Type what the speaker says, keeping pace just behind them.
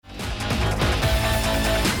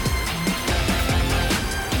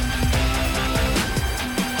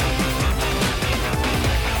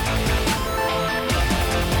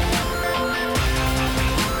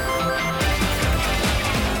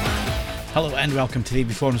and welcome to the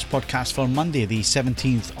Performance Podcast for Monday, the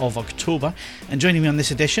 17th of October. And joining me on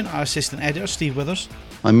this edition, our assistant editor, Steve Withers.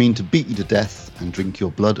 I mean to beat you to death and drink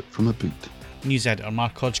your blood from a boot. News editor,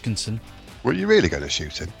 Mark Hodgkinson. Were you really going to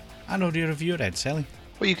shoot him? And audio reviewer, Ed Selly.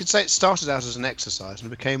 Well, you could say it started out as an exercise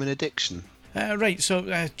and became an addiction. Right,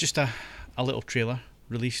 so just a little trailer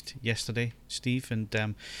released yesterday, Steve,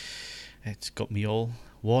 and it's got me all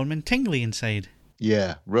warm and tingly inside.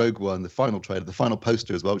 Yeah, Rogue One, the final trailer, the final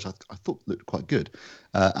poster as well, which I thought looked quite good,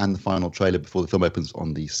 and the final trailer before the film opens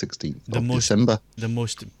on the 16th of December. The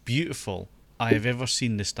most beautiful I have ever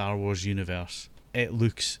seen the Star Wars universe. It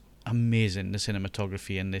looks amazing, the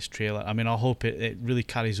cinematography in this trailer. I mean, I hope it really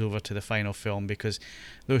carries over to the final film, because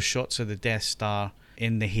those shots of the Death Star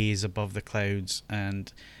in the haze above the clouds,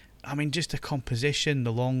 and I mean, just the composition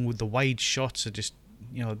along with the wide shots of just,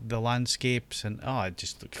 you know, the landscapes, and it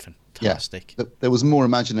just looked fantastic. Yeah, there was more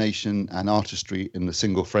imagination and artistry in the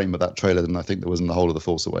single frame of that trailer than I think there was in the whole of The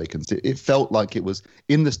Force Awakens. It felt like it was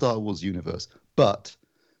in the Star Wars universe, but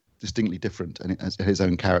distinctly different, and it has his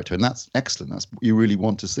own character, and that's excellent. That's you really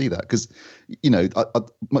want to see that, because, you know,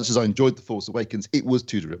 much as I enjoyed The Force Awakens, it was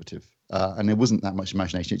too derivative, and there wasn't that much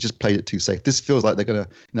imagination. It just played it too safe. This feels like they're going to,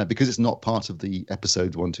 you know, because it's not part of the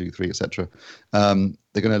episodes 1, 2, 3, etc.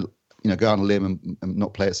 They're going to, you know, go on a limb and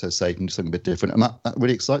not play it so safe and do something a bit different, and that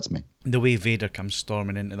really excites me. The way Vader comes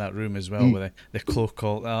storming into that room as well with the cloak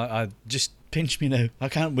all, just pinch me now. I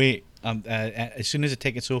can't wait. As soon as the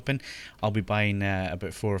tickets open, I'll be buying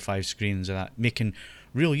about 4 or 5 screens of that, making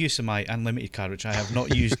real use of my unlimited card, which I have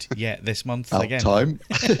not used yet this month. Out again. Time.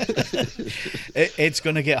 It's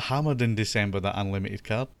going to get hammered in December, that unlimited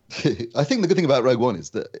card. I think the good thing about Rogue One is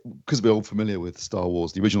that, because we're all familiar with Star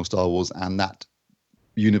Wars, the original Star Wars, and that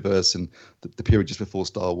universe and the period just before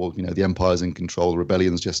Star Wars, you know, the Empire's in control, the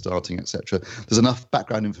rebellion's just starting, etc. There's enough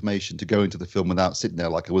background information to go into the film without sitting there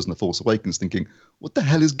like I was in The Force Awakens thinking, what the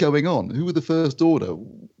hell is going on? Who are the First Order?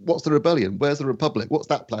 What's the rebellion? Where's the Republic? What's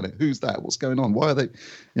that planet? Who's that? What's going on? Why are they, you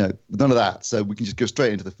know, none of that. So we can just go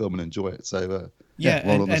straight into the film and enjoy it. So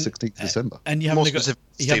roll on the 16th of December. And you haven't got,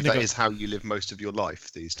 Steve, that is how you live most of your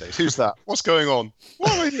life these days. Who's that? What's going on?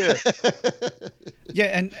 Why are we here?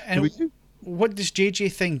 Yeah, and what does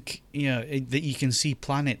JJ think, you know, that you can see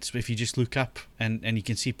planets if you just look up, and you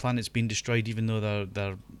can see planets being destroyed even though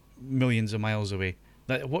they're millions of miles away?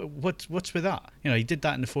 Like, what's with that? You know, he did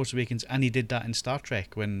that in The Force Awakens, and he did that in Star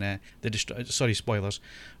Trek when they destroyed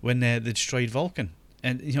Vulcan.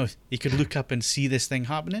 And, you know, you could look up and see this thing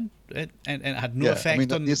happening, and it had no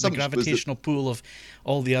effect on the gravitational pull of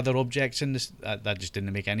all the other objects in this. That just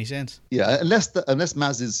didn't make any sense. Yeah, unless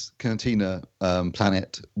Maz's Cantina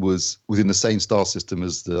planet was within the same star system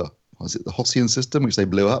as the Hossian system, which they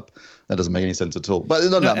blew up. That doesn't make any sense at all. But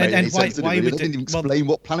none of that made any sense. They didn't even explain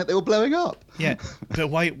what planet they were blowing up. Yeah, but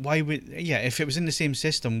why would... Yeah, if it was in the same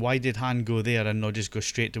system, why did Han go there and not just go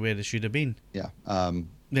straight to where they should have been? Yeah.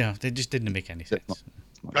 Yeah, they just didn't make any sense.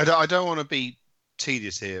 I don't want to be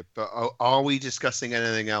tedious here, but are we discussing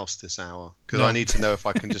anything else this hour? Because I need to know if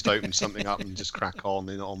I can just open something up and just crack on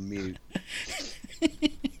mute.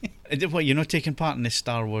 What, you're not taking part in this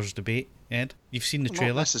Star Wars debate, Ed? You've seen the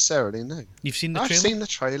trailer? Not necessarily, no. You've seen the trailer? I've seen the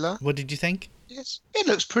trailer. What did you think? Yes, it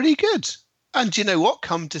looks pretty good. And do you know what?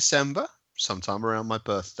 Come December, sometime around my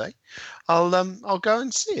birthday, I'll go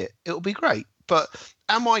and see it. It'll be great. But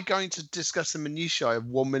am I going to discuss the minutiae of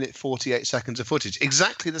 1 minute 48 seconds of footage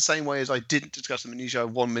exactly the same way as I didn't discuss the minutiae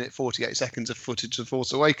of 1 minute 48 seconds of footage of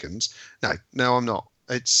Force Awakens? No, I'm not.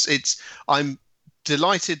 I'm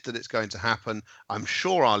delighted that it's going to happen. I'm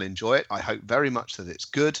sure I'll enjoy it. I hope very much that it's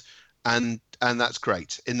good, and that's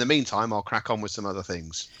great. In the meantime, I'll crack on with some other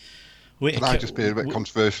things. Can I just be a bit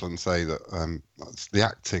controversial and say that the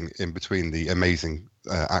acting in between the amazing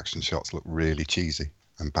action shots look really cheesy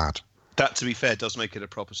and bad? That, to be fair, does make it a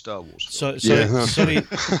proper Star Wars.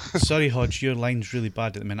 Sorry, Hodge, your line's really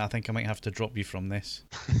bad at the minute. I think I might have to drop you from this.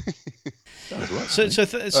 So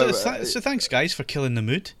thanks, guys, for killing the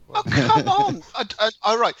mood. Oh, come on!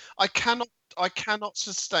 All right, I cannot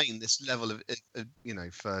sustain this level of you know.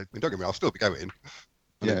 For don't get me, I'll still be going.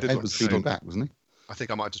 Yeah, Ed was feeding back, wasn't he? I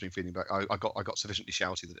think I might have just been feeding back. I got sufficiently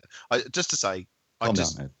shouty that just to say,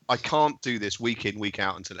 I can't do this week in, week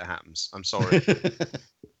out until it happens. I'm sorry.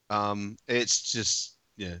 It's just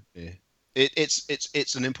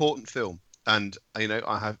it's an important film, and you know,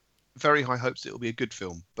 I have very high hopes that it'll be a good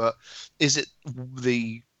film. But is it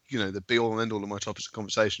the be all and end all of my topics of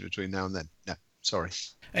conversation between now and then? No, sorry.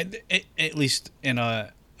 At least in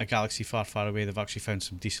a galaxy far, far away, they've actually found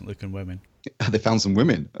some decent looking women. They found some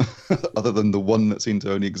women, other than the one that seemed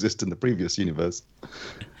to only exist in the previous universe.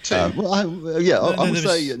 I would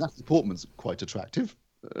say Natalie Portman's quite attractive.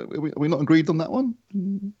 Are we not agreed on that one?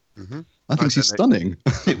 Mm-hmm. I think she's stunning.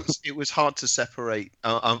 It was hard to separate,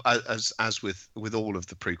 as with all of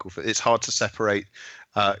the prequel. It's hard to separate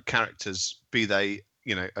characters, be they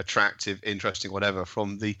attractive, interesting, whatever,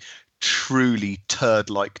 from the truly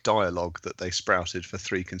turd-like dialogue that they sprouted for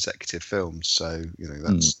 3 consecutive films. So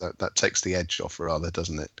that takes the edge off, rather,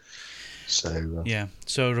 doesn't it? So yeah.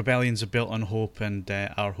 So Rebellions are built on hope, and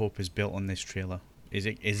our hope is built on this trailer. Is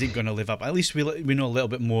it going to live up? At least we know a little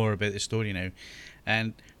bit more about the story now,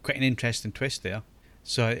 and quite an interesting twist there.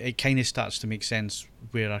 So it kind of starts to make sense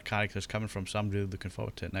where our character's coming from. So I'm really looking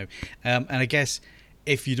forward to it now. And I guess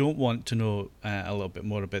if you don't want to know a little bit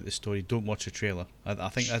more about the story, don't watch the trailer. I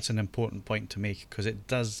think that's an important point to make, because it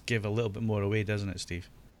does give a little bit more away, doesn't it, Steve?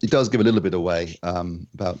 It does give a little bit away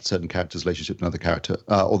about certain characters' relationship to another character.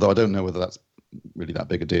 Although I don't know whether that's really that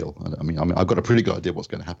big a deal. I mean, I've got a pretty good idea what's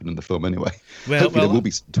going to happen in the film anyway. Hopefully there will be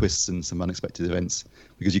some twists and some unexpected events,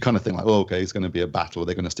 because you kind of think like, oh, okay, it's going to be a battle.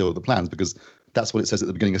 They're going to steal the plans, because that's what it says at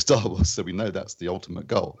the beginning of Star Wars. So we know that's the ultimate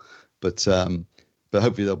goal. But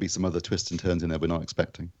hopefully there'll be some other twists and turns in there we're not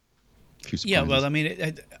expecting. Yeah, well, I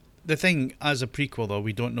mean, the thing as a prequel though,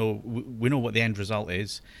 we don't know. We know what the end result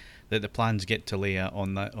is, that the plans get to Leia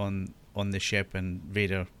on the ship, and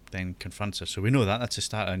Vader then confronts her. So we know that. That's the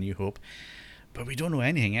start of A New Hope. But we don't know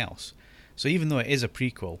anything else. So even though it is a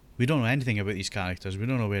prequel, we don't know anything about these characters. We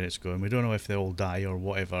don't know where it's going. We don't know if they all die or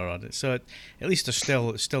whatever. So at least there's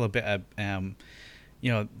still a bit of,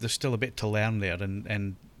 there's still a bit to learn there,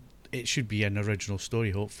 and it should be an original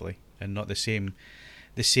story, hopefully, and not the same.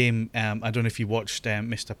 I don't know if you watched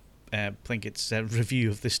Mr. Plinkett's review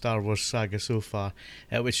of the Star Wars saga so far,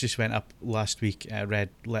 which just went up last week.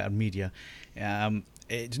 Red Letter Media.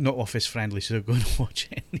 It's not office friendly, so go and watch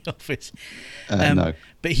it in the office. No.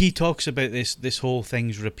 But he talks about this whole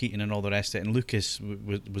things repeating and all the rest of it. And Lucas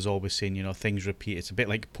was always saying, things repeat. It's a bit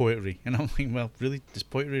like poetry. And I'm like, well, really, does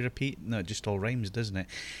poetry repeat? No, it just all rhymes, doesn't it?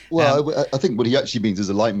 Well, I think what he actually means is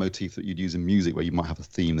a leitmotif that you'd use in music, where you might have a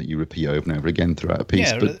theme that you repeat over and over again throughout a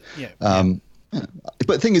piece. Yeah, But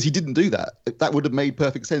the thing is, he didn't do that. That would have made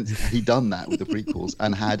perfect sense. He'd done that with the prequels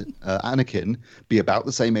and had Anakin be about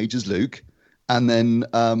the same age as Luke, and then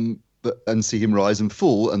and see him rise and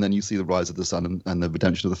fall, and then you see the rise of the son and the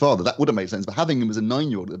redemption of the father. That would have made sense. But having him as a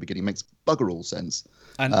 9-year-old at the beginning makes bugger all sense.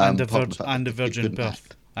 And a virgin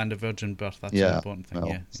birth. And a virgin birth. That's an important thing.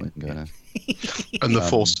 Well, yeah. And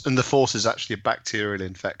the force is actually a bacterial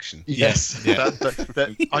infection. Yes. Yeah.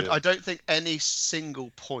 I don't think any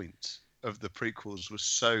single point of the prequels was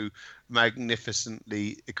so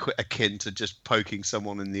magnificently akin to just poking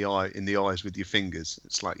someone in the eyes with your fingers.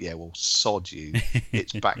 It's like, yeah, well, sod you.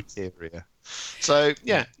 It's bacteria. So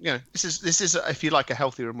this is if you like, a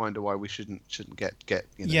healthy reminder why we shouldn't get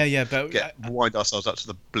wind ourselves up to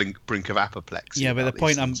the brink of apoplexy. Yeah, but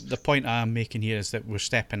the point I'm making here is that we're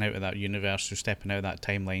stepping out of that universe, we're stepping out of that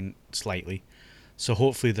timeline slightly. So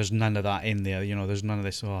hopefully there's none of that in there. There's none of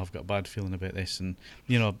this, I've got a bad feeling about this, and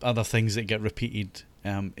other things that get repeated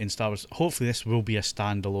in Star Wars. Hopefully this will be a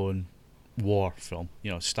standalone war film.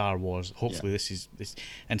 Star Wars. Hopefully this is this,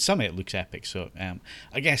 and some of it looks epic. So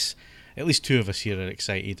I guess at least 2 of us here are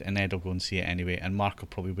excited, and Ed will go and see it anyway, and Mark will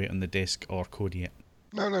probably wait on the disc, or Cody it.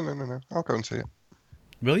 No. I'll go and see it.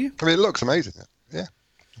 Will you? I mean, it looks amazing. Yeah.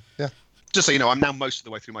 Just so you know, I'm now most of the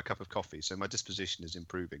way through my cup of coffee, so my disposition is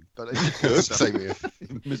improving. But same here.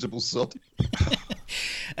 Miserable sod.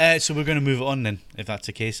 So we're going to move on then, if that's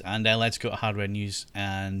the case, and let's go to hardware news.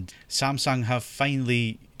 And Samsung have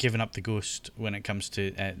finally given up the ghost when it comes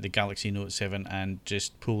to the Galaxy Note 7, and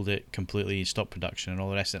just pulled it completely, stopped production and all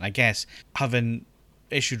the rest of it. And I guess having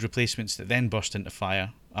issued replacements that then burst into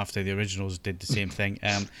fire after the originals did the same thing,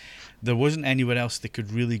 there wasn't anywhere else they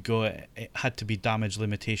could really go. It had to be damage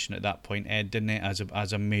limitation at that point, Ed, didn't it,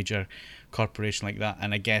 as a major corporation like that.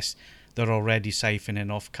 And I guess they're already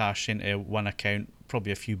siphoning off cash into one account,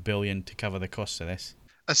 probably a few billion, to cover the costs of this.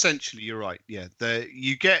 Essentially, you're right. Yeah, the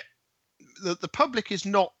public is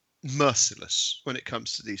not merciless when it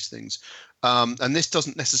comes to these things, and this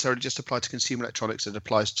doesn't necessarily just apply to consumer electronics. It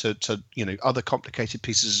applies to other complicated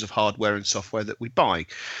pieces of hardware and software that we buy.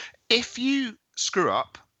 If you screw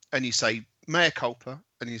up and you say mea culpa,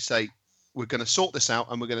 and you say we're going to sort this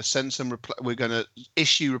out, and we're going to send we're going to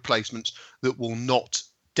issue replacements that will not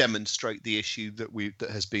demonstrate the issue that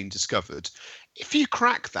has been discovered. If you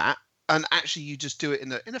crack that, and actually you just do it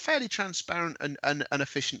in a fairly transparent and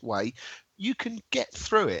efficient way, you can get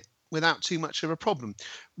through it without too much of a problem.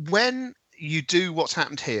 When you do what's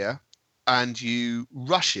happened here, and you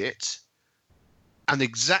rush it, and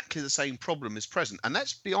exactly the same problem is present, and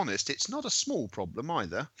let's be honest, it's not a small problem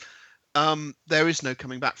either, there is no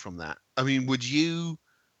coming back from that. I mean, would you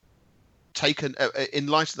taken, in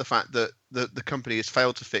light of the fact that the company has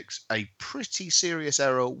failed to fix a pretty serious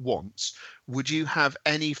error once, would you have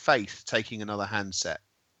any faith taking another handset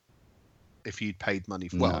if you'd paid money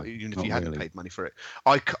for? Well, even if you hadn't paid money for it,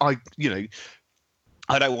 I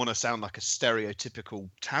don't want to sound like a stereotypical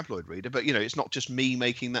tabloid reader, but it's not just me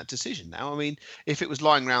making that decision now. I mean, if it was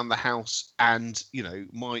lying around the house and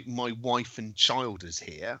my wife and child is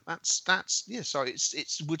here, that's sorry,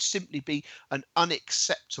 it would simply be an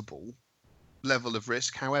unacceptable level of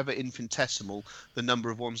risk, however infinitesimal the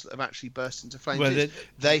number of ones that have actually burst into flames. Well,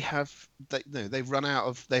 they have run out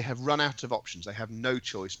of options. They have no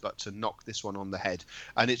choice but to knock this one on the head,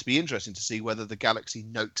 and it'd be interesting to see whether the Galaxy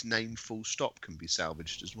Note name full stop can be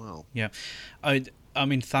salvaged as well. Yeah, I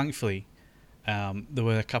mean, thankfully, there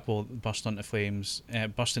were a couple burst into flames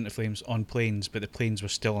on planes, but the planes were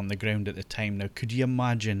still on the ground at the time. Now, could you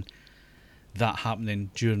imagine that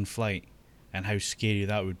happening during flight? And how scary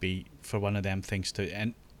that would be for one of them things to,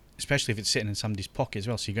 and especially if it's sitting in somebody's pocket as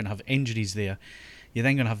well. So you're going to have injuries there. You're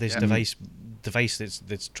then going to have this device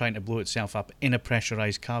that's trying to blow itself up in a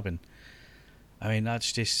pressurized cabin. I mean,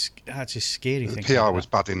 that's just scary. The PR was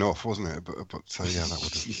bad enough, wasn't it? But yeah, that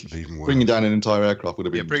would have been even worse. Bringing down an entire aircraft would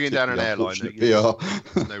have been bringing down an airline.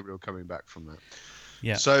 PR. No real coming back from that.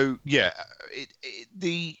 Yeah. So yeah,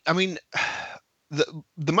 the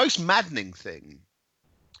most maddening thing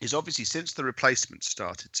is obviously since the replacement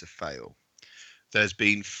started to fail, there's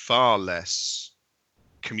been far less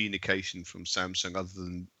communication from Samsung other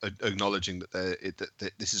than acknowledging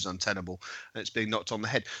that this is untenable and it's being knocked on the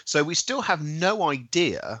head. So we still have no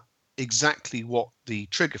idea exactly what the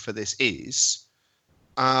trigger for this is,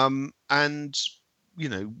 and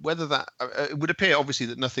whether that it would appear obviously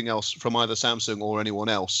that nothing else from either Samsung or anyone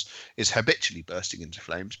else is habitually bursting into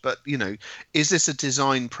flames, but is this a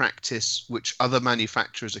design practice which other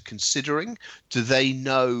manufacturers are considering? Do they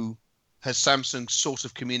know? Has Samsung sort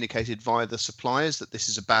of communicated via the suppliers that this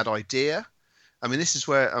is a bad idea? I mean, this is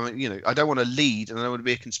where I don't want to lead and I don't want to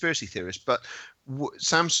be a conspiracy theorist, but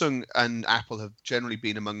Samsung and Apple have generally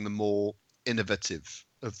been among the more innovative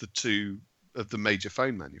of the major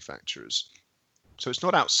phone manufacturers. So it's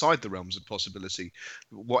not outside the realms of possibility.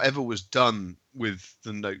 Whatever was done with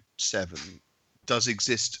the Note 7 does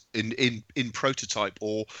exist in prototype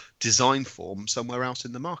or design form somewhere else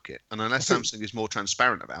in the market. And unless Samsung is more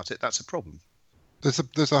transparent about it, that's a problem.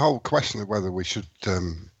 There's a whole question of whether we should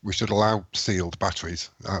allow sealed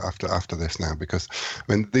batteries after this now, because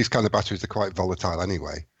I mean these kind of batteries are quite volatile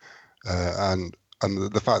anyway, and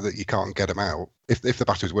the fact that you can't get them out, if the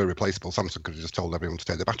batteries were replaceable, Samsung could have just told everyone to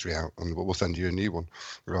take the battery out and we'll send you a new one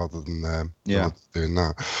rather than doing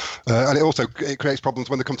that. And it creates problems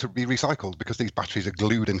when they come to be recycled because these batteries are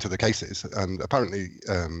glued into the cases. And apparently,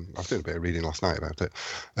 I was doing a bit of reading last night about it.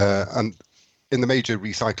 And in there's a major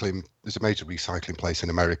recycling place in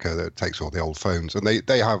America that takes all the old phones, and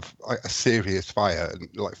they have a serious fire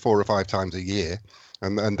like 4 or 5 times a year.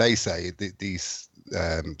 And they say these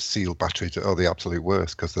sealed batteries are the absolute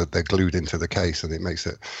worst because they're glued into the case, and it makes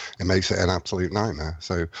it an absolute nightmare.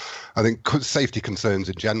 So I think safety concerns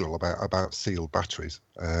in general about sealed batteries,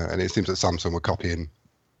 and it seems that Samsung were copying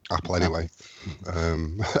Apple anyway,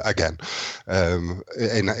 again,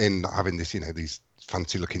 in having this, these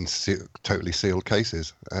fancy looking totally sealed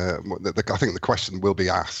cases. I think the question will be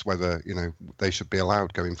asked whether they should be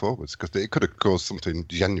allowed going forwards, because it could have caused something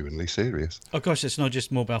genuinely serious. Of course, it's not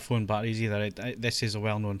just mobile phone batteries either. This is a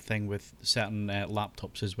well-known thing with certain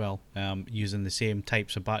laptops as well, using the same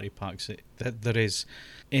types of battery packs. There is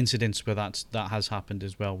incidents where that has happened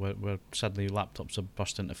as well, where suddenly laptops are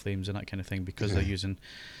burst into flames and that kind of thing because they're using,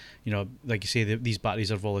 like you say, these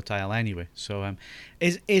batteries are volatile anyway. So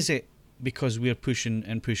is it because we're pushing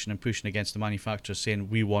against the manufacturers, saying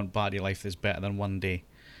we want battery life that's better than 1 day,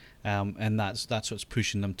 and that's what's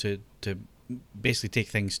pushing them to basically take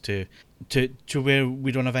things to where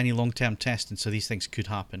we don't have any long-term testing, so these things could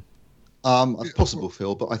happen? It's possible,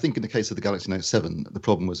 Phil, but I think in the case of the Galaxy Note 7, the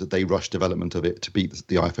problem was that they rushed development of it to beat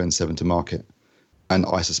the iPhone 7 to market, and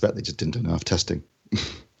I suspect they just didn't do enough testing.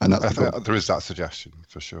 And there is that suggestion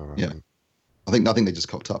for sure. I think they just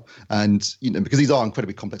cocked up, and because these are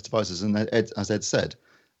incredibly complex devices, and as Ed said,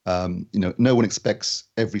 no one expects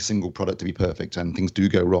every single product to be perfect, and things do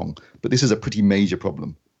go wrong. But this is a pretty major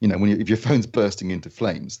problem. If your phone's bursting into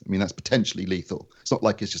flames, I mean that's potentially lethal. It's not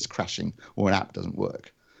like it's just crashing or an app doesn't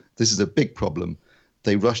work. This is a big problem.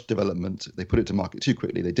 They rushed development. They put it to market too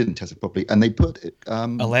quickly. They didn't test it properly, and they put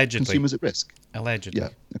allegedly consumers at risk. Allegedly, yeah,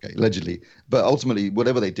 okay, allegedly. But ultimately,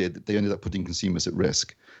 whatever they did, they ended up putting consumers at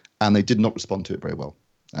risk. And they did not respond to it very well.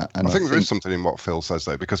 And I think there is something in what Phil says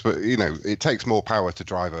though, because it takes more power to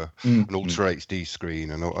drive an Ultra HD screen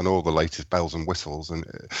and all the latest bells and whistles, and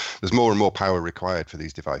there's more and more power required for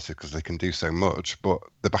these devices because they can do so much, but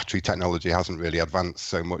the battery technology hasn't really advanced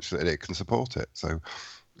so much that it can support it. So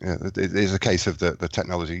yeah, it is a case of the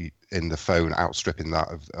technology in the phone outstripping that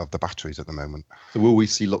of the batteries at the moment. So will we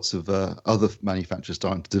see lots of other manufacturers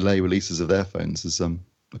starting to delay releases of their phones as a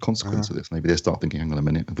consequence of this? Maybe they start thinking, hang on a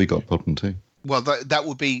minute, have we got a problem too? Well, that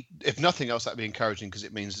would be, if nothing else, that'd be encouraging, because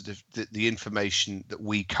it means that if the information that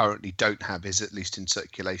we currently don't have is at least in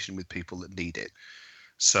circulation with people that need it.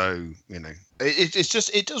 So,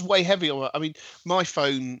 it does weigh heavy on. I mean, my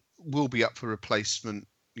phone will be up for replacement.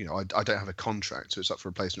 I don't have a contract, so it's up for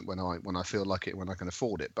replacement when I feel like it, when I can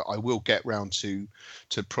afford it. But I will get round to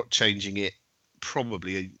changing it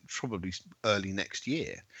probably early next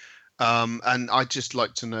year. And I'd just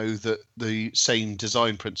like to know that the same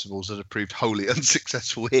design principles that have proved wholly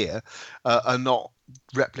unsuccessful here are not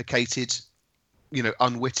replicated,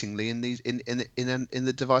 unwittingly in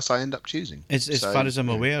the device I end up choosing. As far as I'm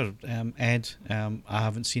aware, Ed, I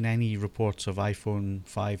haven't seen any reports of iPhone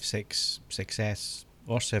 5, 6, 6S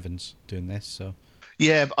or 7s doing this. So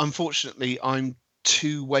yeah, but unfortunately, I'm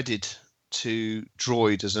too wedded to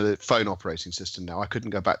Droid as a phone operating system now. I couldn't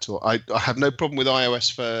go back to it. I have no problem with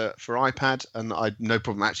iOS for iPad, and I no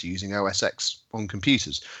problem actually using OS X on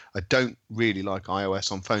computers. I don't really like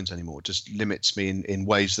iOS on phones anymore. It just limits me in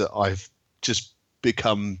ways that I've just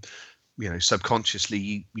become,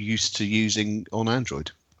 subconsciously used to using on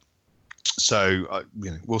Android. So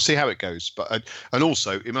we'll see how it goes. But and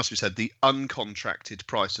also, it must be said, the uncontracted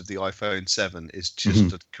price of the iPhone 7 is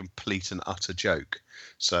just a complete and utter joke.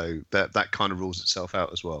 So that kind of rules itself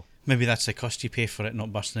out as well. Maybe that's the cost you pay for it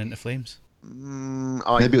not bursting into flames.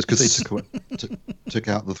 Maybe it's because they took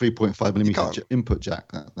out the 3.5mm input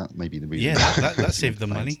jack. That may be the reason. Yeah, that saved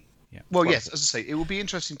them money. Yeah. Well, yes, as I say, it will be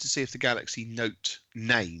interesting to see if the Galaxy Note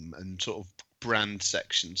name and sort of brand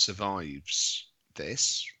section survives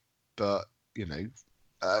this. But I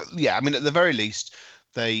mean, at the very least,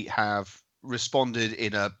 they have responded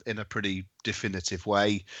in a pretty definitive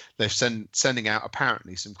way. They're sending out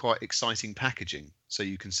apparently some quite exciting packaging, so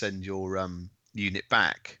you can send your unit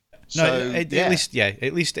back. No, at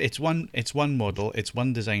least it's one model, it's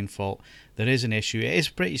one design fault. There is an issue. It is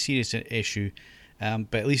a pretty serious issue,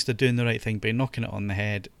 but at least they're doing the right thing by knocking it on the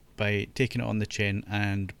head, by taking it on the chin,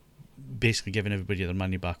 and basically giving everybody their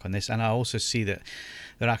money back on this. And I also see that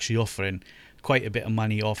they're actually offering quite a bit of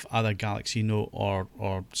money off other Galaxy Note or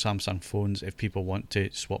Samsung phones if people want to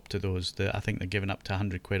swap to those. I think they're giving up to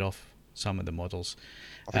 £100 off some of the models.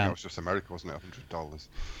 I think that was just America, wasn't it? $100.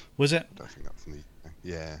 Was it? I don't think that's neat.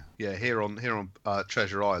 Yeah. Yeah, here on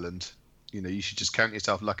Treasure Island, you should just count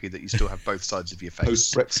yourself lucky that you still have both sides of your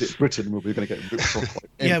face. Post-Brexit Britain, we're going to get ripped off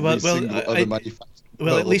like yeah, well, other manufacturer.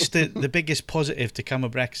 Well, at least the biggest positive to come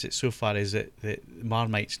of Brexit so far is that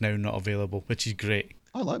Marmite's now not available, which is great.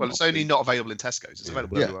 I like. Well, it's only not available in Tesco's. It's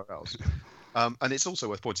available everywhere else. And it's also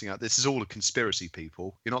worth pointing out, this is all a conspiracy,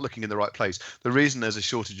 people. You're not looking in the right place. The reason there's a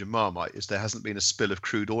shortage of Marmite is there hasn't been a spill of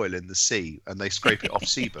crude oil in the sea, and they scrape it off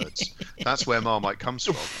seabirds. That's where Marmite comes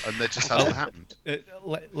from, and that just hasn't happened.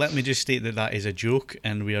 Let me just state that is a joke,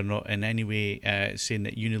 and we are not in any way saying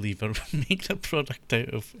that Unilever make their product out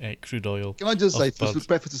of crude oil. Can I just say, for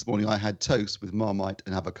breakfast this morning, I had toast with Marmite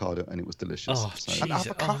and avocado, and it was delicious. Oh, so. And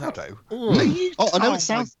avocado? I know it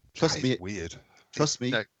sounds... Trust me, weird. Trust me,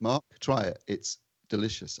 No. Mark, try it. It's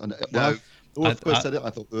delicious. And No. when I first said it, I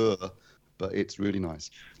thought, ugh, but it's really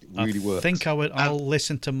nice. It really works. I think I'll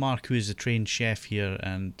listen to Mark, who is a trained chef here,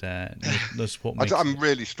 and knows what makes I'm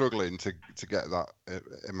really struggling to get that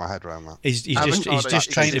in my head around that. He's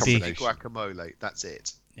just trying to be guacamole. That's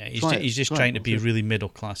it. Yeah, he's just trying to be really middle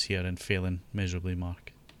class here and failing miserably,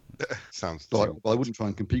 Mark. Sounds well, I wouldn't try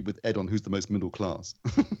and compete with Ed on who's the most middle class.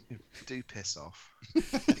 Do piss off.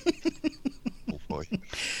 Oh boy.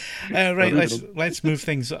 Right, let's move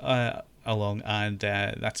things along, and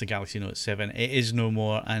that's a Galaxy Note 7. It is no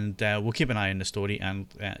more, and we'll keep an eye on the story and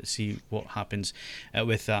see what happens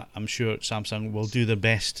with that. I'm sure Samsung will do their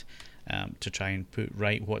best to try and put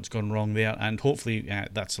right what's gone wrong there, and hopefully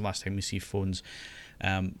that's the last time we see phones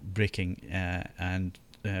breaking and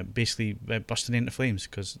basically bursting into flames,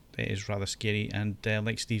 because it is rather scary, and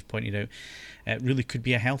like Steve pointed out, it really could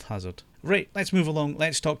be a health hazard. Right, let's move along.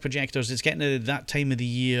 Let's talk projectors. It's getting to that time of the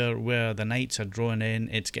year where the nights are drawing in.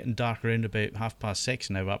 It's getting dark around about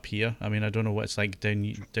 6:30 now up here. I mean, I don't know what it's like down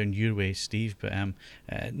your way, Steve, but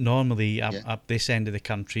normally up this end of the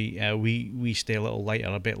country, we stay a little lighter,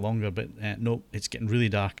 a bit longer, but no, it's getting really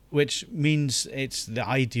dark, which means it's the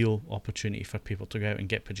ideal opportunity for people to go out and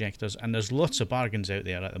get projectors. And there's lots of bargains out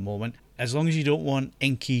there at the moment. As long as you don't want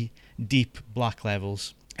inky, deep black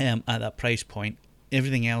levels at that price point,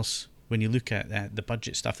 everything else, when you look at the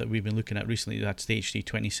budget stuff that we've been looking at recently, that's the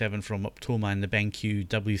HD27 from Optoma and the BenQ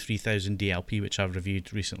W3000 DLP, which I've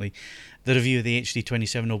reviewed recently. The review of the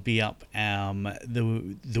HD27 will be up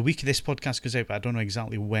the week this podcast goes out, but I don't know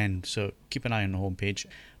exactly when, so keep an eye on the homepage.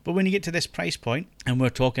 But when you get to this price point, and we're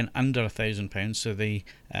talking under £1,000, so the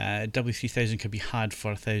W3000 could be had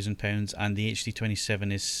for £1,000, and the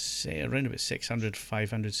HD27 is around about £600, £500,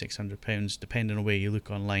 £600, depending on where you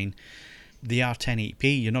look online. The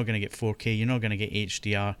R1080p, you're not going to get 4K, you're not going to get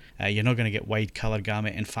HDR, you're not going to get wide colour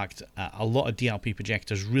gamut. In fact, a lot of DLP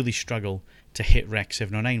projectors really struggle to hit Rec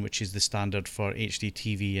 709, which is the standard for HD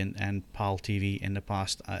TV and PAL TV in the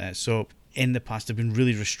past. So in the past, they've been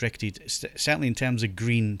really restricted, certainly in terms of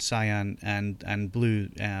green, cyan and blue.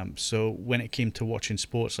 So when it came to watching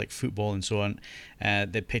sports like football and so on,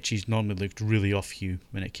 the pitches normally looked really off hue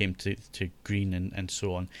when it came to green and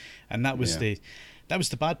so on. And that was That was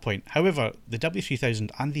the bad point. However, the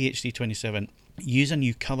W3000 and the HD27 use a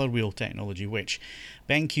new colour wheel technology, which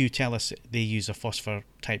BenQ tell us they use a phosphor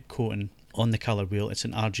type coating on the colour wheel. It's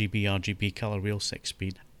an RGB colour wheel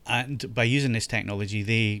 6-speed. And by using this technology,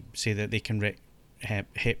 they say that they can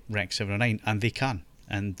hit Rec 709, and they can.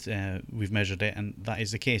 And we've measured it, and that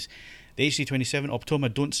is the case. The HD27,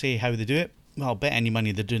 Optoma don't say how they do it. Well, I'll bet any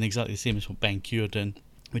money they're doing exactly the same as what BenQ are doing,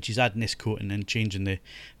 which is adding this coating and changing the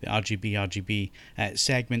RGB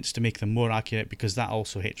segments to make them more accurate, because that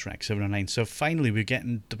also hits Rec 709. So finally we're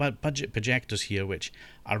getting budget projectors here which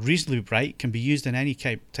are reasonably bright, can be used in any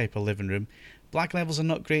type of living room. Black levels are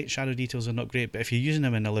not great, shadow details are not great, but if you're using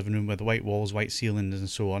them in a living room with white walls, white ceilings and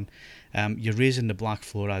so on, you're raising the black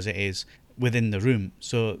floor as it is within the room.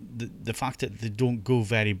 So the fact that they don't go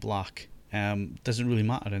very black doesn't really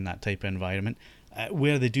matter in that type of environment.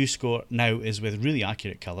 Where they do score now is with really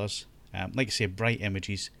accurate colours, like I say, bright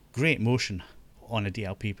images, great motion on a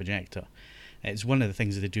DLP projector. It's one of the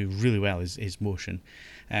things that they do really well is motion.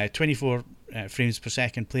 24 frames per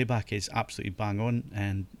second playback is absolutely bang on,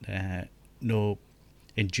 and no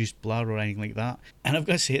induced blur or anything like that. And I've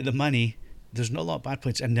got to say, at the money, there's not a lot of bad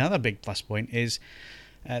points. And the other big plus point is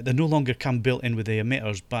they no longer come built in with the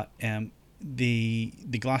emitters, but the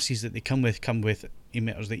glasses that they come with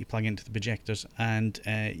emitters that you plug into the projectors, and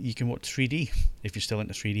you can watch 3D if you're still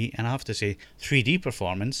into 3D. And I have to say, 3D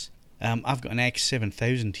performance, I've got an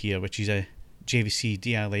X7000 here, which is a JVC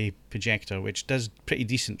DLA projector which does pretty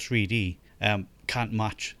decent 3D. Can't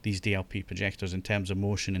match these DLP projectors in terms of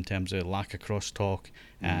motion, in terms of lack of crosstalk,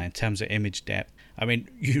 in terms of image depth. I mean,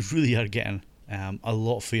 you really are getting a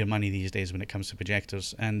lot for your money these days when it comes to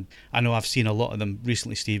projectors. And I know I've seen a lot of them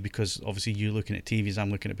recently, Steve, because obviously you're looking at TVs,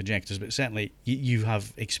 I'm looking at projectors, but certainly you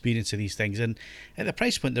have experience of these things, and at the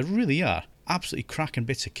price point they really are absolutely cracking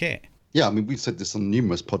bits of kit. Yeah, I mean, we've said this on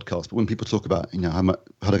numerous podcasts, but when people talk about,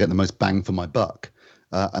 how to get the most bang for my buck,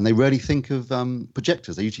 and they rarely think of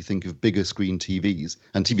projectors. They usually think of bigger screen TVs,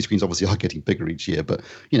 and TV screens obviously are getting bigger each year. But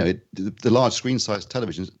the large screen size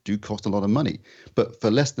televisions do cost a lot of money. But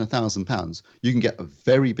for less than £1,000, you can get a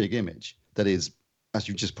very big image that is, as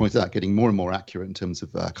you just pointed out, getting more and more accurate in terms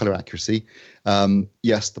of color accuracy.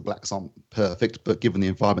 Yes, the blacks aren't perfect, but given the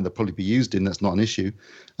environment they'll probably be used in, that's not an issue.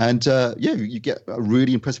 And you get a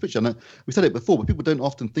really impressive picture. And we said it before, but people don't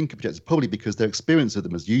often think of projectors, probably because their experience of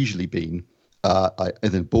them has usually been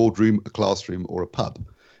in a boardroom, a classroom, or a pub.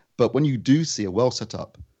 But when you do see a well set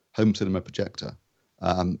up home cinema projector,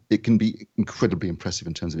 it can be incredibly impressive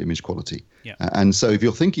in terms of image quality. Yeah. And so if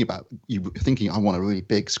you're thinking I want a really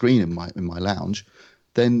big screen in my lounge,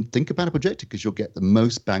 then think about a projector, because you'll get the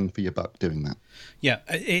most bang for your buck doing that. Yeah,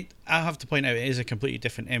 I have to point out, it is a completely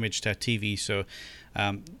different image to a TV. So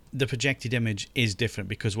the projected image is different,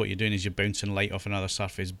 because what you're doing is you're bouncing light off another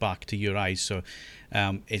surface back to your eyes. So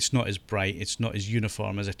it's not as bright, it's not as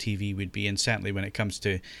uniform as a TV would be. And certainly when it comes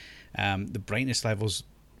to the brightness levels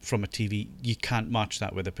from a TV, you can't match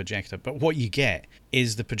that with a projector. But what you get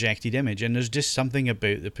is the projected image, and there's just something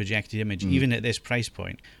about the projected image, even at this price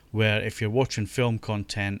point, where if you're watching film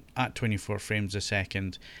content at 24 frames a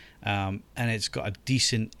second, and it's got a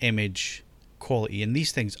decent image quality, and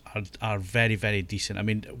these things are very, very decent. I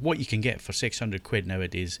mean, what you can get for £600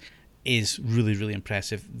 nowadays is really, really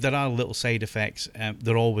impressive. There are little side effects,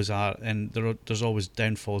 there always are, and there's always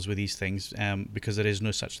downfalls with these things, because there is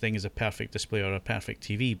no such thing as a perfect display or a perfect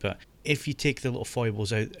TV. But if you take the little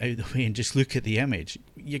foibles out the way and just look at the image,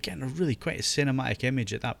 you're getting a really quite a cinematic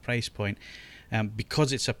image at that price point,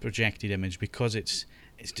 because it's a projected image, because it's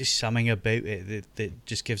just something about it that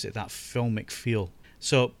just gives it that filmic feel.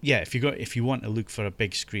 So yeah, if you want to look for a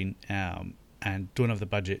big screen, and don't have the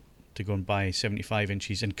budget to go and buy 75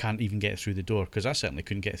 inches and can't even get through the door, because I certainly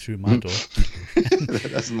couldn't get through my door.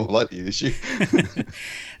 That's more likely the issue.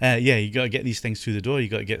 Yeah, you got to get these things through the door. You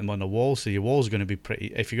got to get them on the wall, so your wall's going to be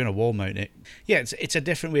pretty. If you're going to wall mount it, yeah, it's a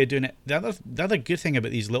different way of doing it. The other good thing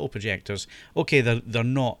about these little projectors, okay, they're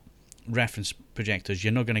not reference projectors.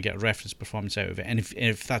 You're not going to get reference performance out of it, and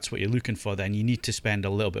if that's what you're looking for, then you need to spend a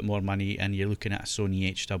little bit more money, and you're looking at a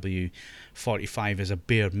Sony HW45 as a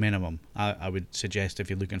bare minimum. I would suggest if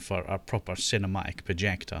you're looking for a proper cinematic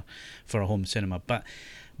projector for a home cinema. But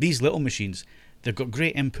these little machines, they've got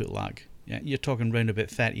great input lag. Yeah, you're talking around about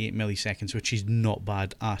 38 milliseconds, which is not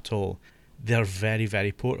bad at all. They're very,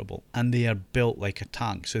 very portable, and they are built like a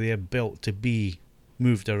tank, so they are built to be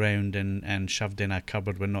moved around and shoved in a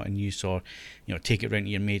cupboard when not in use, or take it round to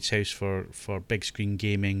your mate's house for big screen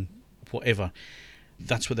gaming, whatever.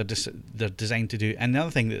 That's what they're designed to do. And the other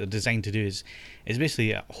thing that they're designed to do is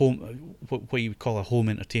basically a home, what you would call a home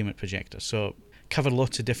entertainment projector. So cover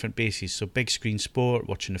lots of different bases. So big screen sport,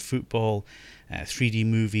 watching a football, 3D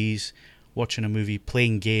movies, watching a movie,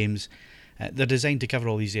 playing games. They're designed to cover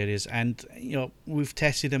all these areas, and we've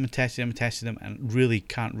tested them and really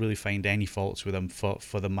can't really find any faults with them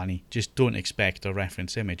for the money. Just don't expect a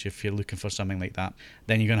reference image. If you're looking for something like that,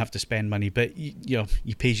 then you're going to have to spend money, but you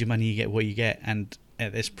pay your money, you get what you get. And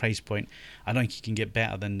at this price point, I don't think you can get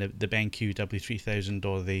better than the BenQ W3000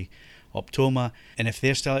 or the Optoma. And if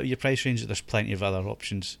they're still out of your price range, there's plenty of other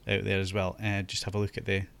options out there as well. Just have a look at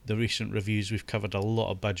the recent reviews. We've covered a lot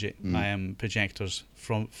of budget projectors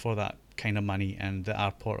for that kind of money, and that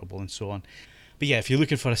are portable and so on. But yeah, if you're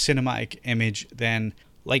looking for a cinematic image, then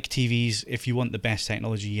like TVs, if you want the best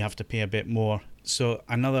technology, you have to pay a bit more. So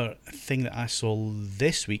another thing that I saw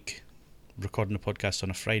this week, recording the podcast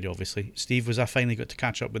on a Friday obviously, Steve, was I finally got to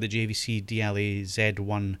catch up with the JVC DLA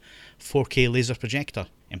Z1 4K laser projector.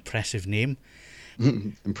 Impressive name.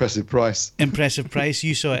 Impressive price. Impressive price.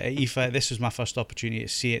 You saw it at IFA. This was my first opportunity to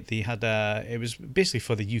see it. They had it was basically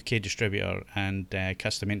for the UK distributor and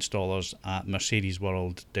custom installers at Mercedes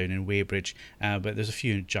World down in Weybridge. But there's a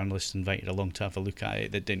few journalists invited along to have a look at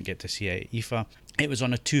it that didn't get to see it at IFA. It was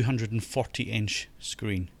on a 240-inch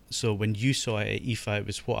screen. So when you saw it at IFA, it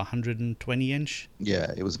was what, 120 inch?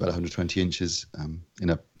 Yeah, it was about 120 inches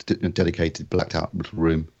in a dedicated blacked out little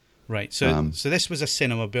room. Right, so this was a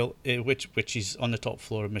cinema built, which is on the top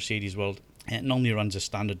floor of Mercedes World. It normally runs a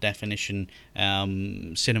standard definition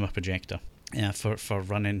cinema projector for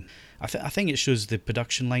running. I think it shows the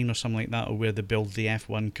production line or something like that, or where they build the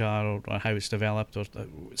F1 car, or how it's developed, or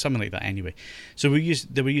something like that. Anyway, so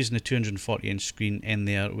they were using a 240-inch screen in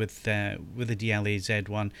there with the DLA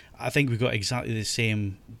Z1. I think we got exactly the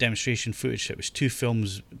same demonstration footage. It was two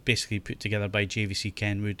films basically put together by JVC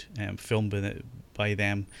Kenwood, filmed by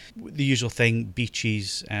them. The usual thing: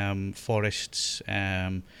 beaches, forests,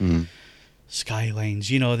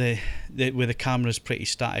 skylines. Where the camera's pretty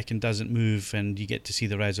static and doesn't move, and you get to see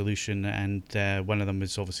the resolution. And one of them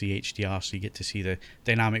is obviously HDR, so you get to see the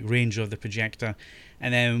dynamic range of the projector.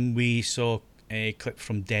 And then we saw a clip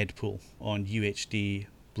from Deadpool on UHD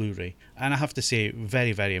Blu-ray, and I have to say,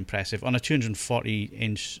 very, very impressive. On a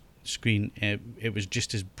 240-inch screen, it was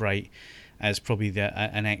just as bright as probably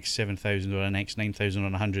an X7000 or an X9000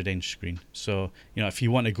 on a 100-inch screen. So, if you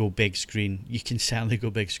want to go big screen, you can certainly go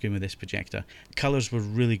big screen with this projector. Colours were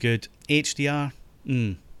really good. HDR,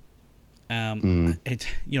 when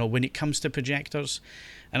it comes to projectors,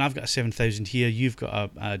 and I've got a 7000 here, you've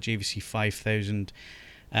got a JVC 5000.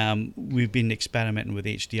 We've been experimenting with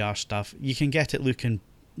HDR stuff. You can get it looking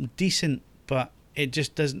decent, but it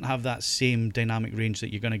just doesn't have that same dynamic range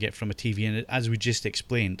that you're going to get from a TV. And as we just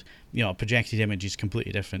explained, a projected image is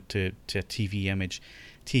completely different to a TV image.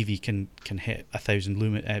 TV can hit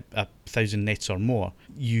 1,000 nits or more.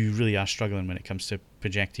 You really are struggling when it comes to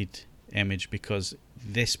projected image, because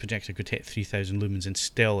this projector could hit 3,000 lumens and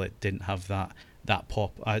still it didn't have that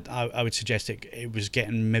pop. I would suggest it was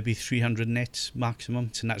getting maybe 300 nits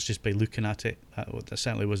maximum, and that's just by looking at it. That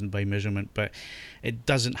certainly wasn't by measurement, but it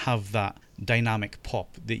doesn't have that dynamic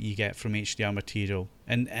pop that you get from HDR material.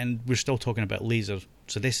 And we're still talking about laser,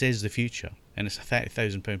 so this is the future. and it's a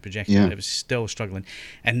 £30,000 projector. Yeah. It was still struggling.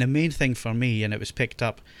 And the main thing for me, and it was picked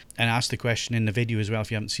up, and I asked the question in the video as well.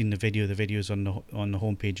 If you haven't seen the video's on the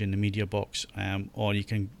homepage in the media box, or you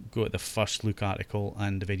can go to the First Look article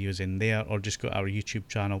and the video's in there, or just go to our YouTube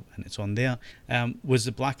channel and it's on there. Was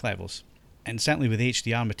the black levels, and certainly with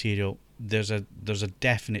HDR material, there's a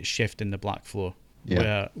definite shift in the black floor.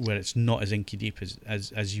 Yeah. Where it's not as inky deep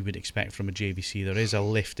as you would expect from a JVC. There is a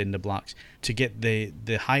lift in the blacks to get the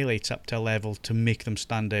highlights up to a level to make them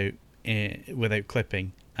stand out without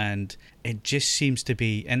clipping. And it just seems to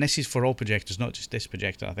be, and this is for all projectors, not just this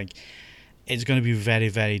projector, I think it's going to be very,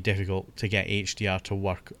 very difficult to get HDR to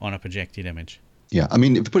work on a projected image. Yeah, I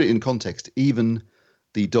mean, if you put it in context, even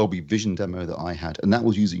the Dolby Vision demo that I had, and that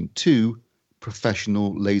was using 2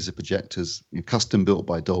 professional laser projectors, custom built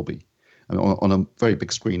by Dolby. On a very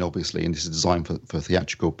big screen, obviously, and this is designed for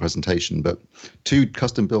theatrical presentation, but 2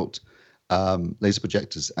 custom-built laser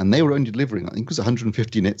projectors, and they were only delivering, I think it was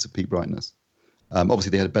 150 nits of peak brightness.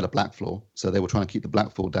 Obviously, they had a better black floor, so they were trying to keep the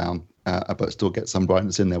black floor down, but still get some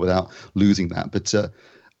brightness in there without losing that. But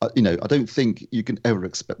I don't think you can ever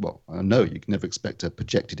expect, well, I know you can never expect a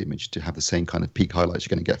projected image to have the same kind of peak highlights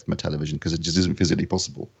you're going to get from a television, because it just isn't physically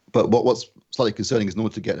possible. But what's slightly concerning is in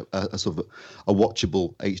order to get a sort of a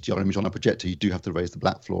watchable HDR image on a projector, you do have to raise the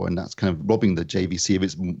black floor, and that's kind of robbing the JVC of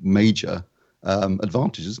its major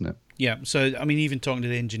advantage, isn't it? Yeah, so, I mean, even talking to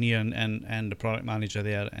the engineer and the product manager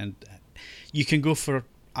there, and you can go for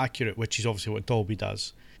accurate, which is obviously what Dolby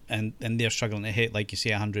does, and they're struggling to hit, like you say,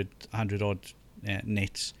 100 odd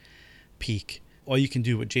nits peak, or you can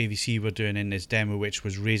do what JVC were doing in this demo, which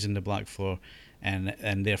was raising the black floor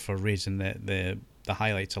and therefore raising the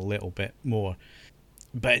highlights a little bit more.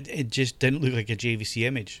 But it just didn't look like a JVC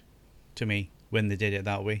image to me when they did it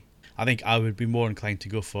that way. I think I would be more inclined to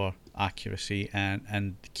go for accuracy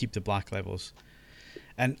and keep the black levels.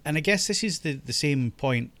 And I guess this is the same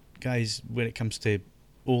point, guys, when it comes to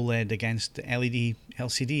OLED against LED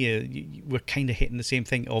LCD. We're kind of hitting the same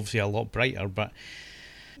thing, obviously a lot brighter, but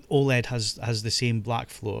OLED has the same black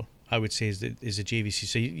floor, I would say, as a JVC.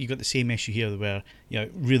 So you got the same issue here where,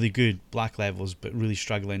 really good black levels but really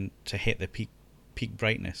struggling to hit the peak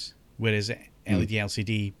brightness, whereas LED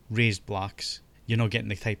LCD raised blacks, you're not getting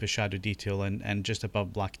the type of shadow detail and just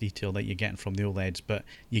above black detail that you're getting from the OLEDs, but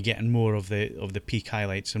you're getting more of the peak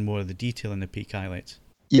highlights and more of the detail in the peak highlights.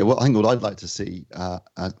 Yeah, well, I think what I'd like to see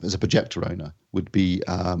as a projector owner would be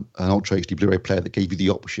an Ultra HD Blu-ray player that gave you the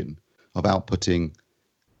option of outputting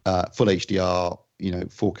full HDR,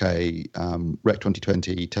 4K Rec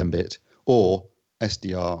 2020 10-bit, or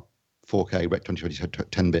SDR 4K Rec 2020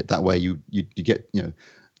 10-bit. That way you get the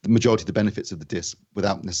majority of the benefits of the disc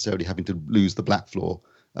without necessarily having to lose the black floor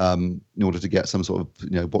in order to get some sort of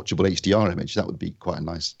watchable HDR image. That would be quite a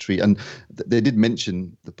nice treat. And they did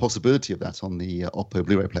mention the possibility of that on the Oppo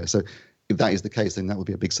Blu-ray player. So if that is the case, then that would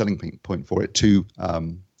be a big selling point for it to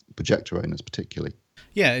projector owners particularly.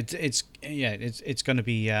 Yeah, it's going to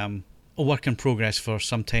be a work in progress for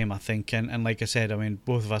some time, I think. And like I said, I mean,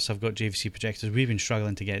 both of us have got JVC projectors. We've been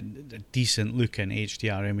struggling to get a decent looking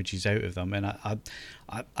HDR images out of them. And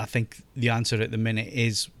I think the answer at the minute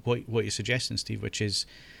is what you're suggesting, Steve, which is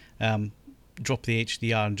drop the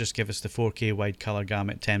HDR and just give us the 4K wide color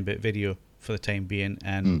gamut 10-bit video for the time being.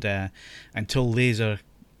 And until laser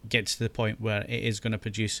gets to the point where it is going to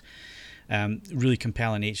produce really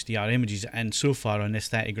compelling HDR images, and so far on this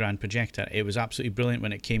 30 grand projector, it was absolutely brilliant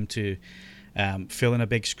when it came to filling a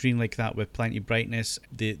big screen like that with plenty of brightness.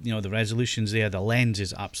 The resolution's there. The lens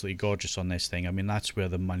is absolutely gorgeous on this thing. I mean, that's where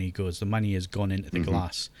the money goes. The money has gone into the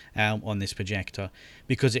glass on this projector,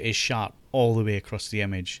 because it is sharp all the way across the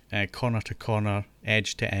image, corner to corner,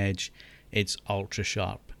 edge to edge. It's ultra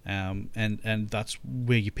sharp. And that's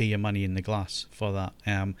where you pay your money in the glass for that.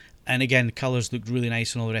 And again, the colours looked really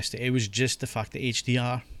nice and all the rest of it. It was just the fact that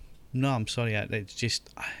HDR, no, I'm sorry, it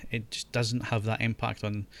just doesn't have that impact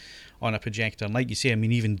on a projector. And like you say, I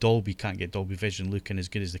mean, even Dolby can't get Dolby Vision looking as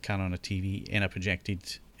good as they can on a TV in a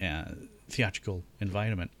projected theatrical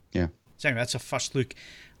environment. Yeah. So anyway, that's a first look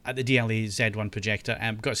at the DLE Z1 projector.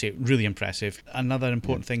 Got to say, really impressive. Another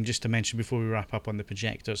important thing just to mention before we wrap up on the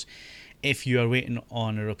projectors: if you are waiting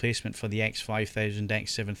on a replacement for the X5000,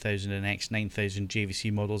 X7000 and X9000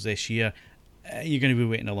 JVC models this year, you're going to be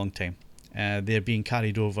waiting a long time. They're being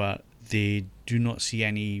carried over. They do not see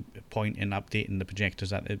any point in updating the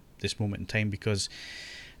projectors at this moment in time, because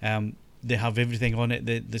they have everything on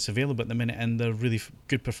it that's available at the minute, and they're really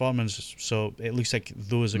good performance. So it looks like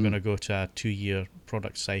those are going to go to a 2-year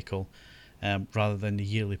product cycle rather than the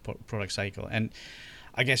yearly product cycle. And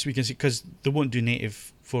I guess we can see, because they won't do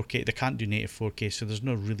native 4K, they can't do native 4K, so there's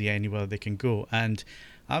not really anywhere they can go. And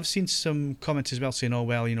I've seen some comments as well saying, oh,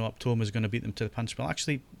 well, Optoma is going to beat them to the punch. Well,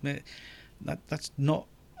 actually, that's not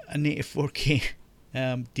a native 4K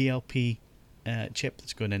DLP chip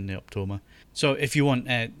that's going in the Optoma. So if you want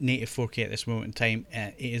native 4K at this moment in time,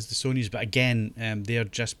 it is the Sony's. But again, they are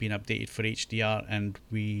just being updated for HDR, and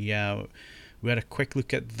we had a quick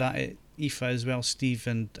look at that at IFA as well, Steve,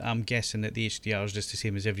 and I'm guessing that the HDR is just the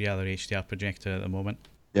same as every other HDR projector at the moment.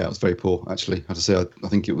 Yeah, it was very poor, actually. I have to say, I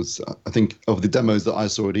think of the demos that I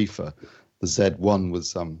saw at IFA, the Z1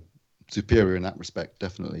 was superior in that respect,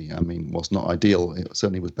 definitely. I mean, whilst not ideal, it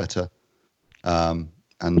certainly was better. And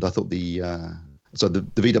I thought the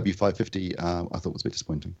VW550 I thought was a bit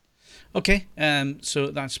disappointing. Okay,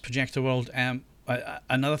 so that's Projector World.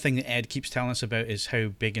 Another thing that Ed keeps telling us about is how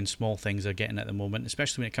big and small things are getting at the moment,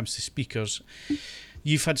 especially when it comes to speakers.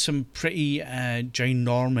 You've had some pretty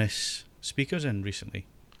ginormous speakers in recently,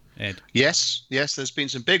 Ed. Yes, there's been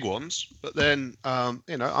some big ones, but then I'm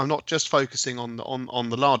not just focusing on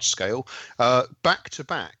the large scale. Back to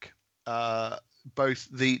back, both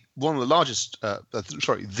the largest pair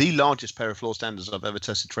of floor standards I've ever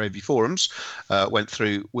tested for AV Forums went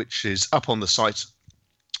through, which is up on the site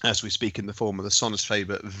as we speak, in the form of the Sonus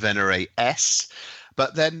Faber Venere S.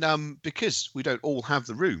 But then, because we don't all have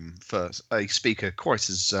the room for a speaker quite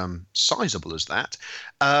as sizable as that,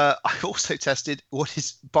 I also tested what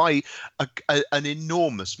is by an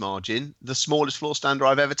enormous margin the smallest floor standard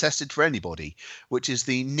I've ever tested for anybody, which is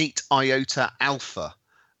the Neat Iota Alpha,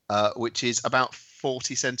 which is about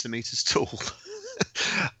 40 centimeters tall.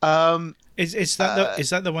 Is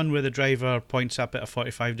that the one where the driver points up at a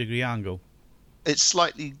 45-degree angle? It's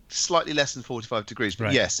slightly less than 45 degrees, but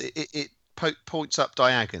right. Yes, it points up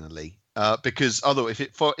diagonally, because otherwise,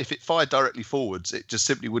 if it fired directly forwards, it just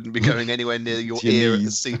simply wouldn't be going anywhere near your ear at the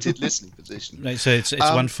seated listening position. Right, so it's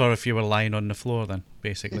one for if you were lying on the floor, then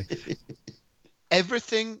basically.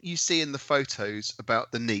 Everything you see in the photos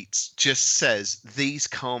about the Neats just says these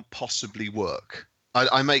can't possibly work.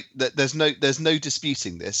 I make that there's no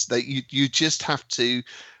disputing this. That you just have to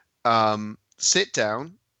sit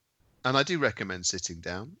down, and I do recommend sitting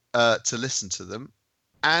down to listen to them.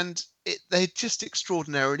 And they're just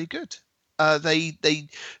extraordinarily good.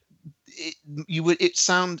 It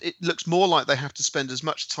looks more like they have to spend as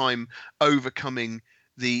much time overcoming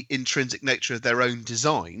the intrinsic nature of their own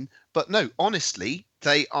design. But no, honestly,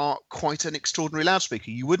 they are quite an extraordinary loudspeaker.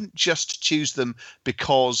 You wouldn't just choose them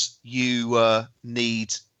because you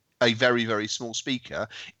need a very, very small speaker.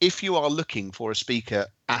 If you are looking for a speaker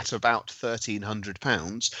at about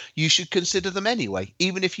 £1,300, you should consider them anyway,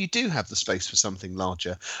 even if you do have the space for something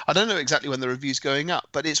larger. I don't know exactly when the review's going up,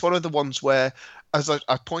 but it's one of the ones where, as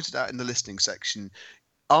I pointed out in the listening section,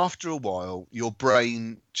 after a while, your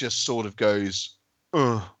brain just sort of goes,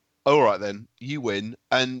 all right then, you win,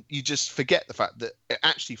 and you just forget the fact that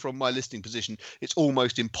actually, from my listening position, it's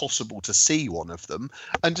almost impossible to see one of them,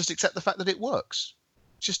 and just accept the fact that it works.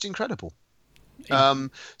 Just incredible.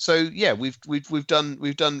 So yeah, we've done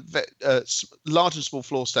large and small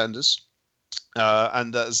floor standards,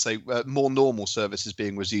 and as I say, more normal service is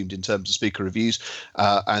being resumed in terms of speaker reviews.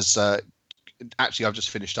 Actually, I've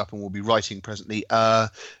just finished up and will be writing presently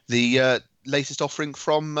the latest offering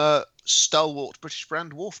from stalwart British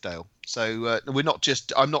brand Wharfedale. So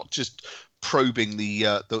I'm not just probing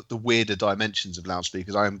the weirder dimensions of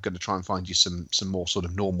loudspeakers. I am going to try and find you some more sort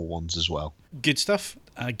of normal ones as well. Good stuff.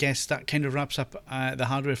 I guess that kind of wraps up the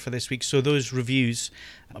hardware for this week. So those reviews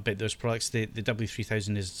about those products, the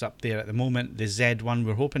W3000 is up there at the moment. The Z1,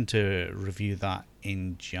 we're hoping to review that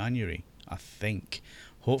in January, I think.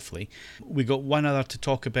 Hopefully. We got one other to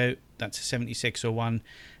talk about. That's a 7601.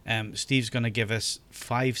 Steve's going to give us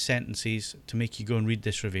 5 sentences to make you go and read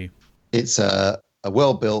this review. It's a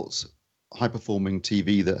well-built, high-performing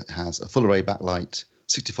TV that has a full array backlight,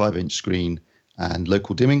 65-inch screen, and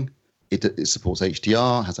local dimming. It supports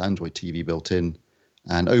HDR, has Android TV built in,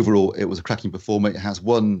 and overall it was a cracking performer. It has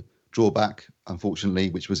one drawback, unfortunately,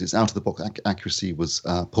 which was its out-of-the-box accuracy was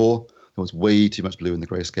poor. There was way too much blue in the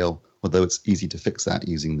grayscale, although it's easy to fix that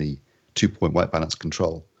using the 2-point white balance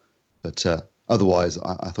control. But otherwise,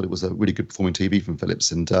 I thought it was a really good performing TV from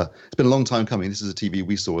Philips, and it's been a long time coming. This is a TV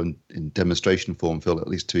we saw in demonstration form, Phil, at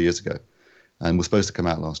least 2 years ago, and was supposed to come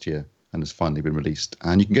out last year, and has finally been released.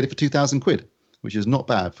 And you can get it for £2,000, which is not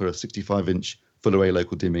bad for a 65-inch full array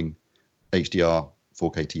local dimming HDR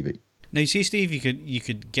 4K TV. Now, you see, Steve, you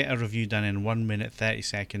could get a review done in 1 minute 30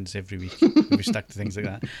 seconds every week. We're stuck to things like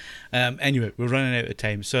that. Anyway, we're running out of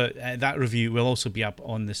time. So that review will also be up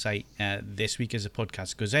on the site this week as the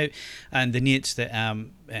podcast goes out. And the Neats that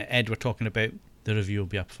Ed were talking about, the review will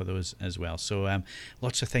be up for those as well. So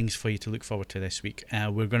lots of things for you to look forward to this week.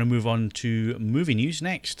 We're going to move on to movie news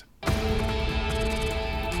next.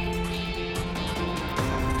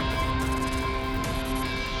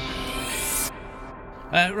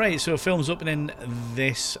 Right, so films opening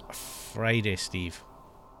this Friday, Steve.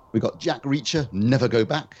 We got Jack Reacher, Never Go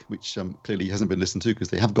Back, which clearly hasn't been listened to because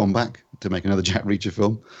they have gone back to make another Jack Reacher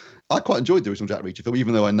film. I quite enjoyed the original Jack Reacher film,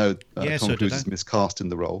 even though I know Tom Cruise is miscast in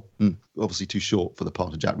the role. Obviously too short for the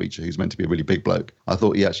part of Jack Reacher, who's meant to be a really big bloke. I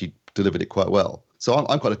thought he actually delivered it quite well. So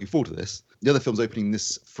I'm quite looking forward to this. The other films opening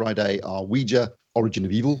this Friday are Ouija, Origin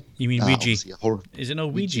of Evil. You mean Ouija? Horror. Is it no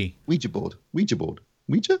Ouija? Ouija board. Ouija board.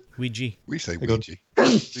 Ouija? Ouija. We say Ouija.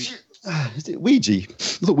 Is it Ouija? I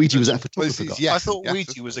thought Ouija was that photographer guy. I thought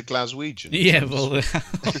Ouija was a Glaswegian. Yeah, well,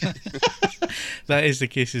 that is the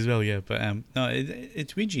case as well, yeah. But no,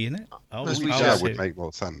 it's Ouija, isn't it? Ouija would make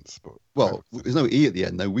more sense. But well, there's no E at the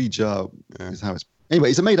end, though. Ouija is how it's... Anyway,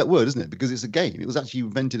 it's a made-up word, isn't it? Because it's a game. It was actually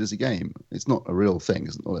invented as a game. It's not a real thing.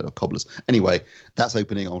 It's not a cobblers. Anyway, that's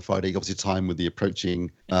opening on Friday. Obviously, time with the approaching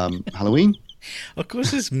Halloween. Of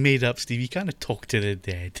course it's made up, Steve. You can't talk to the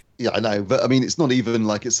dead. Yeah, I know. But, I mean, it's not even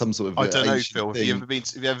like it's some sort of... I don't know, Phil. Have you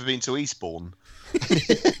ever been to Eastbourne?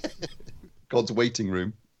 God's waiting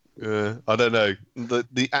room. I don't know.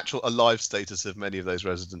 The actual alive status of many of those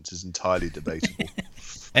residents is entirely debatable.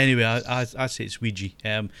 Anyway, I say it's Ouija.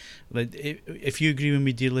 If you agree with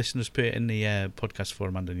me, dear listeners, put it in the podcast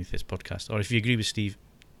forum underneath this podcast. Or if you agree with Steve,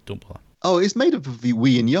 don't bother. Oh, it's made up of the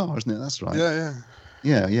we and ya, isn't it? That's right.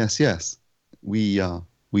 Yeah. Yes. Ouija.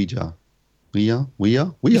 We are bored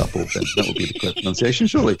then. That would be the correct pronunciation,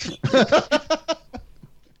 surely.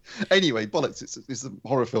 Anyway, bollocks, it's a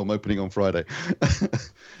horror film opening on Friday.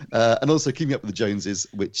 And also Keeping Up with the Joneses,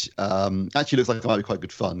 which actually looks like it might be quite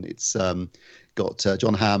good fun. It's got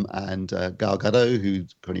John Hamm and Gal Gadot,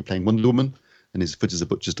 who's currently playing Wonder Woman, and his foot is a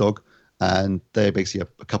butcher's dog. And they're basically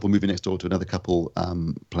a couple moving next door to another couple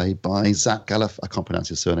played by Zach Galif. I can't pronounce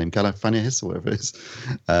his surname, Galifianakis or whatever it is.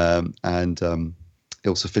 And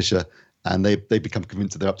Ilsa Fisher. And they become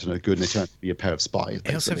convinced that they're up to no good, and they turn out to be a pair of spies.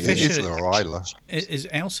 Elsa basically. Fisher or Isla. Is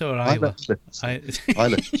Elsa or Isla?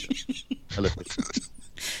 Isla Fisher.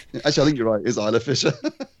 Actually, I think you're right. It's Isla Fisher.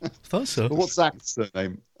 Thought so. But what's Zach's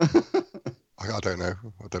surname? I don't know.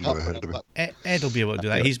 I've never heard of it. Ed will be able to do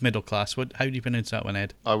that. He's middle class. How do you pronounce that one,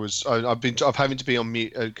 Ed? I'm having to be on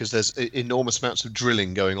mute because there's enormous amounts of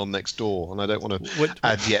drilling going on next door, and I don't want to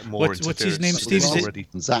add yet more interference. What's his name, Steve? Already.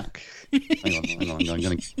 Zach. Hang on. I'm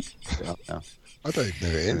going to get it up now. I don't know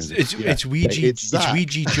it is. It's Ouija. It's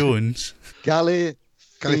Ouija Jones.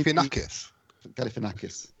 Galifianakis.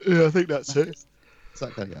 Yeah, I think that's it.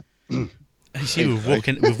 Exactly. Yeah. I see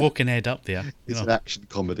we've woken Ed up there. It's an action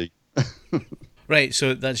comedy. Right,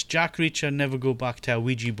 so that's Jack Reacher, Never Go Back to a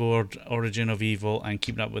Ouija Board, Origin of Evil, and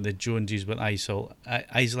Keeping Up with the Joneses with Isla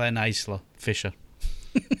and Isla Fisher.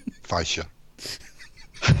 Fisher.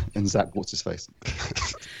 And Zach, what's his face?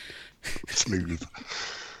 Smooth.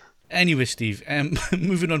 Anyway, Steve,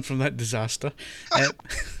 moving on from that disaster.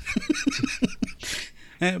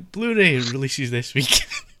 Blu-ray releases this week.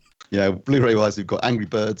 Yeah, Blu-ray wise, we've got Angry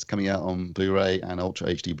Birds coming out on Blu-ray and Ultra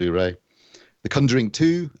HD Blu-ray. The Conjuring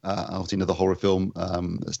 2, obviously another horror film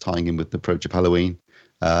that's tying in with the approach of Halloween.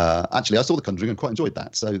 Actually, I saw The Conjuring and quite enjoyed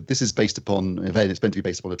that. So this is based upon, it's meant to be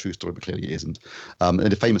based upon a true story, but clearly it isn't.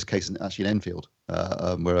 And a famous case actually in Enfield,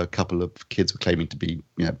 where a couple of kids were claiming to be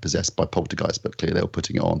possessed by poltergeists, but clearly they were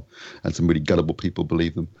putting it on, and some really gullible people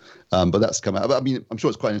believe them. But that's come out. I mean, I'm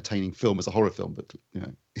sure it's quite an entertaining film as a horror film, but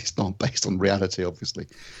it's not based on reality, obviously.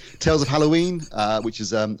 Tales of Halloween, which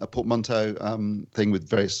is a portmanteau thing with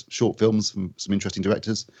various short films from some interesting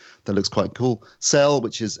directors. That looks quite cool. Cell,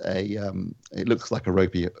 which is it looks like a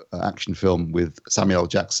ropey action film with Samuel L.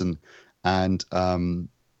 Jackson and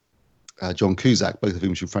John Cusack, both of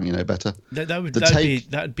whom should frankly know better.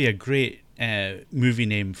 That'd be a great movie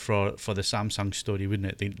name for the Samsung story,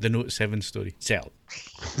 wouldn't it? The Note 7 story. Cell.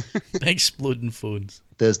 Exploding phones.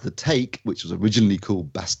 There's The Take, which was originally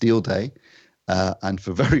called Bastille Day, and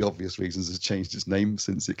for very obvious reasons has changed its name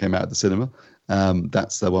since it came out of the cinema.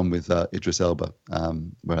 That's the one with Idris Elba,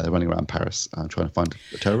 where they're running around Paris trying to find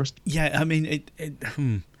a terrorist. Yeah, I mean,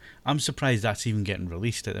 I'm surprised that's even getting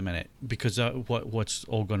released at the minute, because what's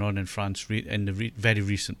all going on in France in the very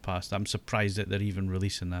recent past. I'm surprised that they're even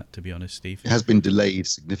releasing that, to be honest, Steve. It has been delayed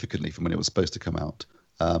significantly from when it was supposed to come out.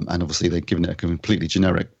 And obviously they've given it a completely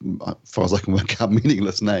generic, as far as I can work out,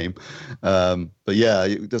 meaningless name. But yeah,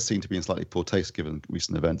 it does seem to be in slightly poor taste given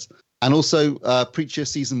recent events. And also Preacher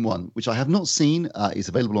Season 1, which I have not seen, is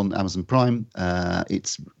available on Amazon Prime.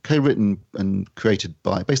 It's co-written and created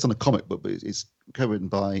based on a comic book, but it's co-written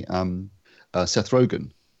by Seth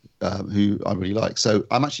Rogen, who I really like. So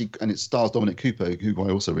I'm actually, and it stars Dominic Cooper, who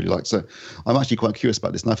I also really like. So I'm actually quite curious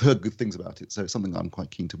about this, and I've heard good things about it. So it's something I'm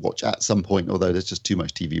quite keen to watch at some point, although there's just too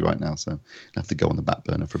much TV right now. So I have to go on the back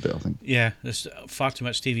burner for a bit, I think. Yeah, there's far too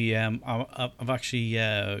much TV. I'm actually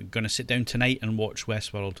going to sit down tonight and watch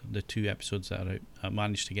Westworld, the 2 episodes that are out. I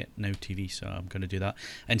managed to get Now TV, so I'm going to do that.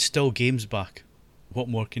 And still Games back. What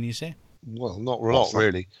more can you say? Well, not a lot,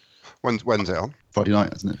 really. When's it on? Friday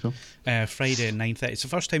night, isn't it, Phil? Friday at 9:30. It's the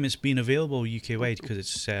first time it's been available UK wide, because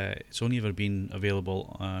it's only ever been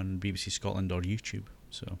available on BBC Scotland or YouTube.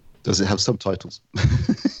 So Does it have subtitles?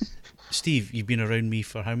 Steve, you've been around me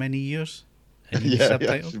for how many years? Yeah,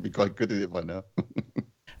 should be quite good at it by now.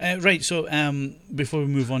 Right, so before we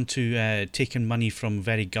move on to taking money from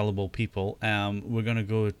very gullible people, we're going to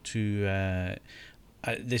go to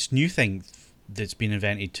this new thing that's been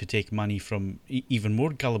invented to take money from even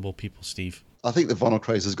more gullible people, Steve. I think the vinyl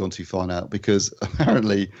craze has gone too far now, because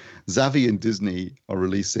apparently Zavvi and Disney are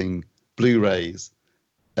releasing Blu-rays,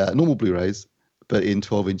 normal Blu-rays, but in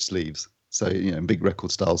 12-inch sleeves. So, in big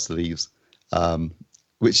record style sleeves,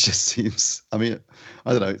 which just seems, I mean,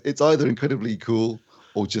 I don't know, it's either incredibly cool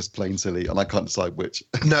or just plain silly, and I can't decide which.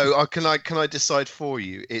 No, can I decide for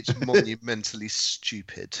you? It's monumentally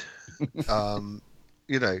stupid.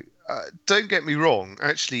 Don't get me wrong.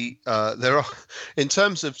 Actually, there are, in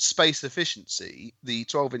terms of space efficiency, the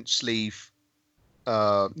 12-inch sleeve.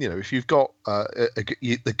 If you've got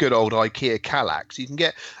the good old IKEA Kallax, you can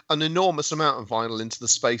get an enormous amount of vinyl into the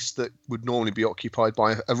space that would normally be occupied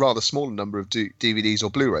by a rather smaller number of DVDs or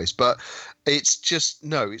Blu-rays. But it's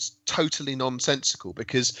totally nonsensical,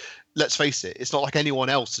 because let's face it, it's not like anyone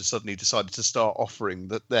else has suddenly decided to start offering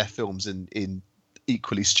their films in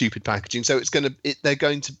equally stupid packaging. So they're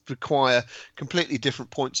going to require completely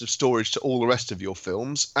different points of storage to all the rest of your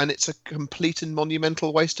films, and it's a complete and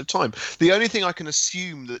monumental waste of time. The only thing I can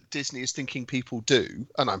assume that Disney is thinking people do,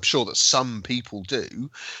 and I'm sure that some people do,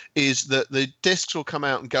 is that the discs will come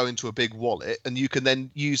out and go into a big wallet, and you can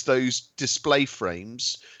then use those display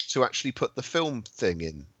frames to actually put the film thing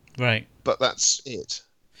in. Right. But that's it.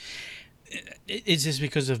 Is this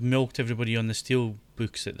because they've milked everybody on the steel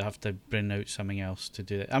books that they have to bring out something else to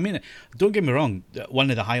do it? I mean, don't get me wrong. One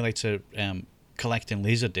of the highlights are collecting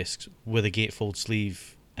laser discs with a gatefold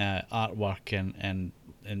sleeve, artwork and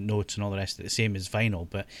notes and all the rest of it, the same as vinyl.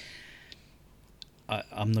 But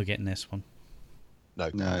I'm not getting this one. No.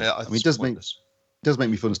 Yeah, I mean, it does make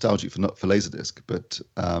me feel nostalgic for Laserdisc, but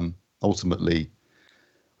ultimately,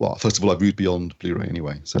 well, first of all, I've moved beyond Blu-ray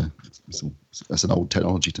anyway, so that's an old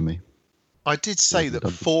technology to me. I did say that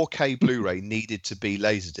 4K Blu-ray needed to be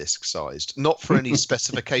Laserdisc sized, not for any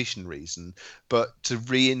specification reason, but to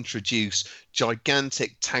reintroduce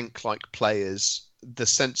gigantic tank-like players, the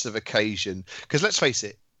sense of occasion. Because let's face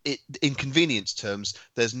it, in convenience terms,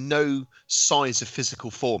 there's no size of physical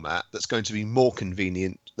format that's going to be more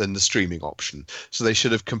convenient than the streaming option. So they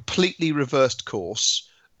should have completely reversed course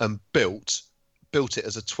and built it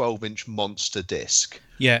as a 12-inch monster disc.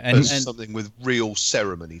 Yeah, and something with real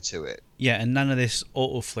ceremony to it. Yeah, and none of this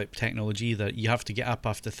auto flip technology either. You have to get up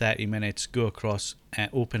after 30 minutes, go across,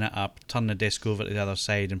 open it up, turn the disc over to the other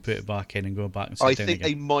side, and put it back in and go back and sit down again. I think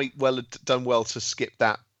they might well have done well to skip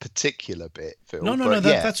that particular bit, Phil. No,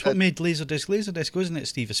 that's what made Laserdisc, wasn't it,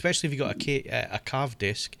 Steve? Especially if you got a carved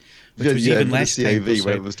disc, which was even less the CAV,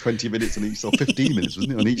 where it was 20 minutes on each, or 15 minutes,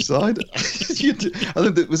 wasn't it, on each side?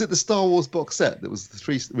 Was it the Star Wars box set that was the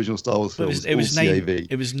 3 original Star Wars films? It was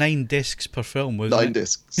CAV. It was 9 discs per film, wasn't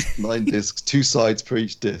it? 9 discs, 2 sides per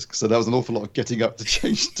each disc. So that was an awful lot of getting up to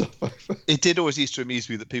change stuff over. It did always used to amuse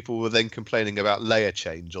me that people were then complaining about layer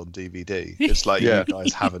change on DVD. It's like, you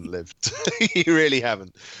guys haven't lived. You really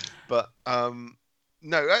haven't. But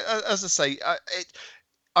no, as I say,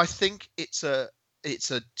 I think it's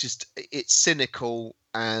cynical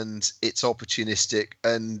and it's opportunistic,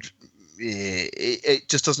 and it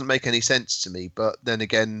just doesn't make any sense to me. But then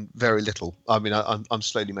again, very little. I mean, I'm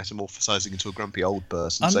slowly metamorphosizing into a grumpy old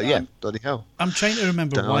person. Bloody hell. I'm trying to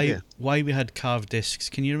remember why we had carved discs.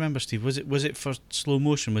 Can you remember, Steve? Was it for slow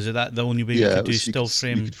motion? Was it that the only way you could do still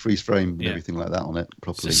frame? You could freeze frame and everything like that on it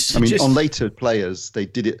properly. On later players, they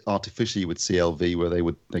did it artificially with CLV,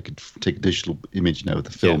 where they could take a digital image, of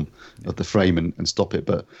the film of the frame and stop it,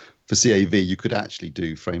 but for CAV, you could actually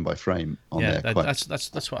do frame by frame on there.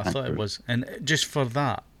 That's what I thought it was. And just for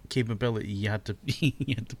that capability, you had to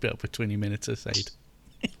put up with 20 minutes aside.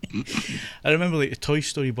 I remember the Toy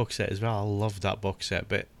Story box set as well. I loved that box set,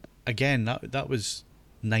 but again, that was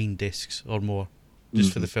 9 discs or more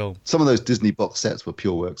just for the film. Some of those Disney box sets were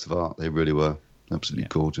pure works of art. They really were. absolutely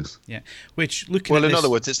gorgeous. Yeah, which looking Well, at in this, other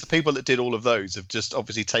words, it's the people that did all of those have just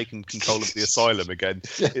obviously taken control of the asylum again.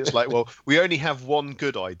 It's like, well, we only have one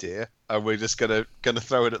good idea, and we're just gonna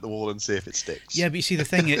throw it at the wall and see if it sticks. yeah, but you see the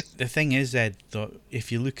thing is, Ed, though,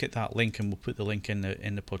 if you look at that link, and we'll put the link in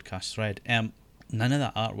the podcast thread, none of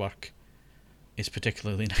that artwork is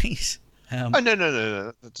particularly nice. Oh no,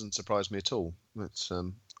 that doesn't surprise me at all. It's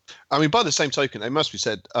I mean, by the same token, it must be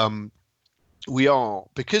said, we are,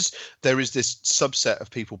 because there is this subset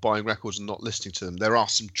of people buying records and not listening to them, there are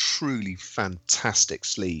some truly fantastic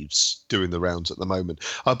sleeves doing the rounds at the moment.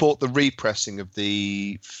 I bought the repressing of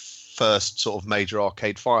the first sort of major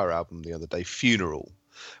Arcade Fire album the other day, Funeral,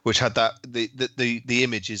 which had that the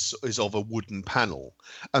image is of a wooden panel,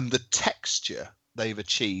 and the texture they've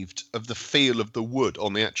achieved of the feel of the wood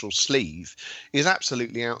on the actual sleeve is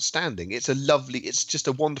absolutely outstanding. It's just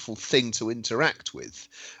a wonderful thing to interact with,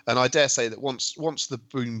 and I dare say that once the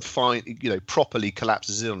boom properly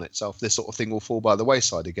collapses in on itself, this sort of thing will fall by the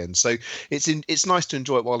wayside again. So it's nice to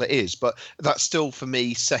enjoy it while it is, but that's still for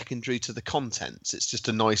me secondary to the contents. It's just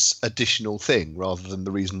a nice additional thing rather than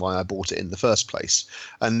the reason why I bought it in the first place.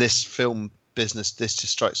 And this film business, this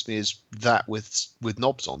just strikes me as that with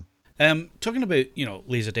knobs on. Talking about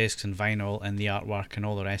laserdiscs and vinyl and the artwork and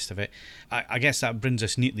all the rest of it, I guess that brings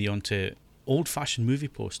us neatly onto old-fashioned movie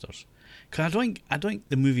posters. Because I don't think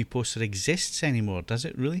the movie poster exists anymore, does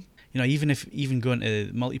it really? Even going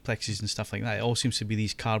to multiplexes and stuff like that, it all seems to be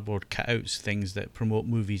these cardboard cutouts things that promote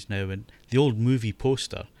movies now. And the old movie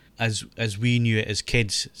poster, as we knew it as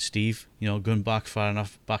kids, Steve, going back far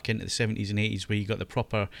enough back into the 70s and 80s, where you got the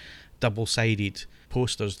proper double-sided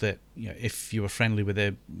posters that, if you were friendly with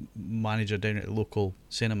the manager down at the local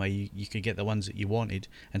cinema, you could get the ones that you wanted,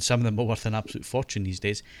 and some of them are worth an absolute fortune these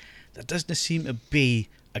days. There doesn't seem to be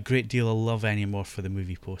a great deal of love anymore for the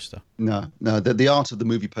movie poster. No, the art of the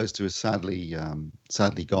movie poster is sadly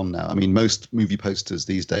gone now. I mean, most movie posters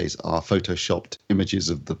these days are photoshopped images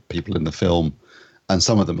of the people in the film, and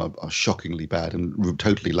some of them are shockingly bad and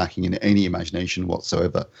totally lacking in any imagination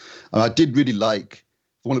whatsoever. And I did really like,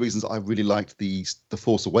 one of the reasons I really liked the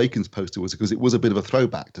Force Awakens poster was because it was a bit of a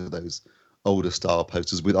throwback to those older style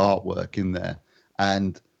posters with artwork in there.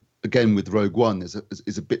 And again, with Rogue One, is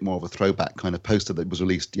a bit more of a throwback kind of poster that was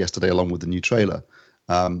released yesterday along with the new trailer.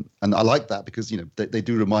 And I like that because, they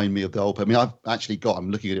do remind me of the old. I mean,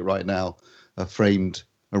 I'm looking at it right now, a framed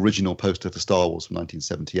original poster for Star Wars from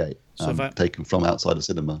 1978, taken from outside a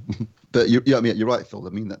cinema. But you're right, Phil. I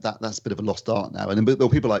mean, that's a bit of a lost art now. And there were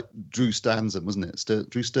people like Drew Stanzen, wasn't it?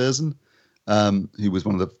 Drew Struzan, who was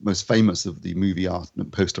one of the most famous of the movie art and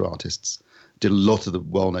poster artists. Did a lot of the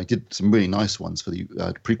well-known, did some really nice ones for the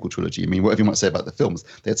prequel trilogy. I mean, whatever you might say about the films,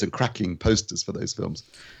 they had some cracking posters for those films.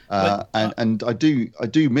 And I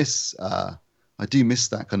do miss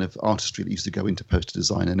that kind of artistry that used to go into poster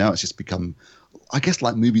design, and now it's just become, I guess,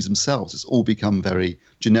 like movies themselves. It's all become very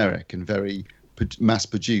generic and very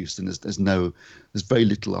mass-produced, and there's very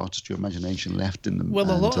little artistry or imagination left in them. Well,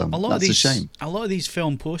 that's a shame. A lot of these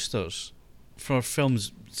film posters for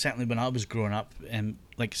films, certainly when I was growing up,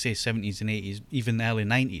 like say 70s and 80s, even the early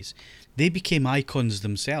 90s, they became icons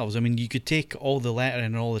themselves. I mean, you could take all the lettering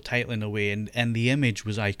and all the titling away, and the image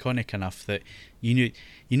was iconic enough that you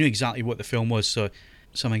knew exactly what the film was. So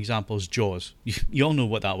some examples: Jaws. You all know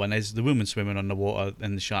what that one is. The woman swimming on the water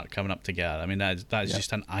and the shark coming up together. I mean, that is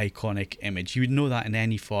just an iconic image. You would know that in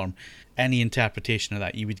any form, any interpretation of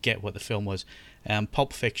that. You would get what the film was.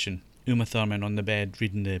 Pulp Fiction. Uma Thurman on the bed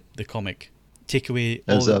reading the comic. Take away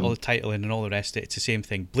all the titling and all the rest of it. It's the same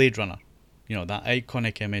thing. Blade Runner. That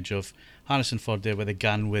iconic image of Harrison Ford there with a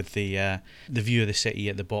gun with the view of the city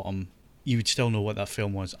at the bottom. You would still know what that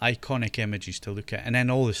film was. Iconic images to look at. And then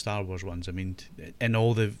all the Star Wars ones, I mean, and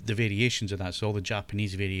all the variations of that, so all the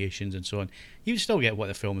Japanese variations and so on. You would still get what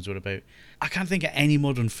the films were about. I can't think of any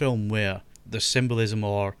modern film where there's symbolism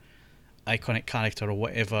or iconic character or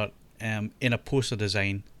whatever in a poster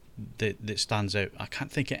design that stands out. I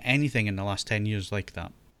can't think of anything in the last 10 years like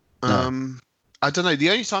that. No. I don't know. The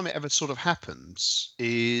only time it ever sort of happens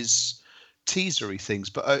is teasery things,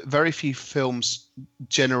 but very few films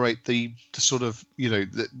generate the sort of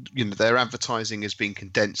their advertising is being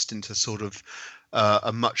condensed into sort of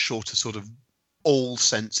a much shorter sort of all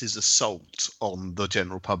senses assault on the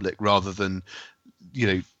general public rather than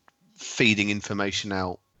feeding information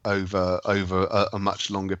out over a much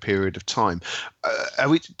longer period of time.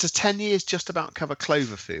 Does 10 years just about cover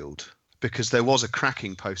Cloverfield? Because there was a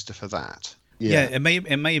cracking poster for that. Yeah, it may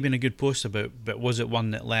have been a good poster, but was it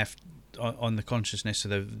one that left on the consciousness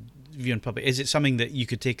of the viewing public? Is it something that you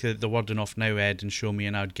could take the wording off now, Ed, and show me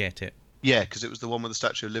and I'd get it? Yeah, because it was the one with the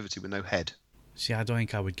Statue of Liberty with no head. See, I don't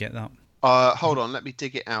think I would get that. Hold on, let me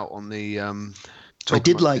dig it out on the. I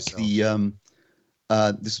did like the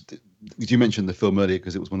this. You mentioned the film earlier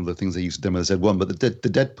because it was one of the things they used to demo the Z1, but the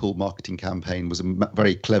Deadpool marketing campaign was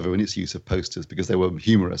very clever in its use of posters because they were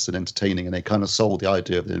humorous and entertaining, and they kind of sold the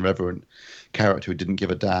idea of the irreverent character who didn't give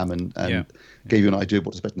a damn and gave you an idea of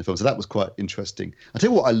what to expect in the film. So that was quite interesting. I tell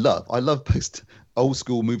you what I love old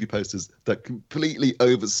school movie posters that completely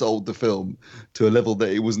oversold the film to a level that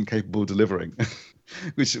it wasn't capable of delivering.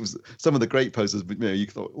 Which was some of the great posters, but you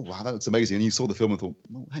thought, oh, wow, that's amazing. And you saw the film and thought,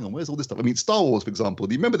 well, hang on, where's all this stuff? I mean, Star Wars, for example,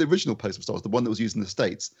 do you remember the original poster of Star Wars, the one that was used in the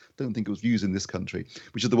States? Don't think it was used in this country,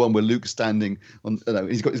 which is the one where Luke's standing on,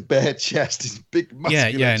 he's got his bare chest, his big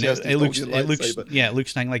muscular chest. It looks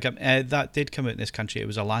nothing like that did come out in this country. It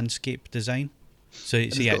was a landscape design. So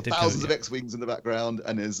he's got thousands of X-wings in the background,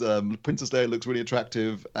 and his Princess Leia looks really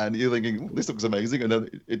attractive, and you're thinking, this looks amazing, and then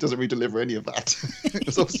it doesn't really deliver any of that.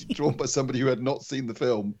 It's obviously drawn by somebody who had not seen the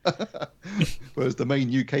film, whereas the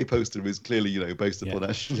main UK poster is clearly, based upon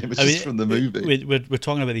actual images from the movie. We're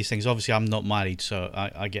talking about these things. Obviously, I'm not married, so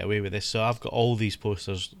I get away with this. So I've got all these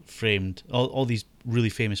posters framed, all these really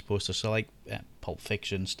famous posters. So like Pulp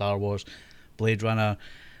Fiction, Star Wars, Blade Runner.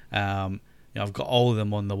 I've got all of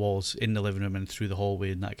them on the walls in the living room and through the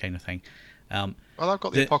hallway and that kind of thing. Well, I've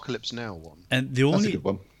got the Apocalypse Now one. And the only, that's a good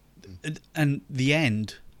one. And the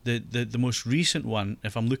end, the most recent one,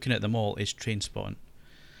 if I'm looking at them all, is Trainspotting.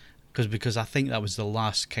 Because I think that was the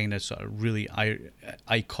last kind of sort of really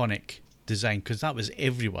iconic design, because that was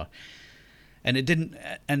everywhere. And it didn't,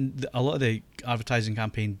 and a lot of the advertising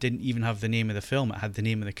campaign didn't even have the name of the film. It had the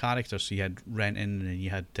name of the character. So you had Renton and you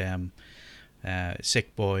had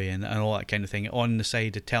Sick Boy and all that kind of thing on the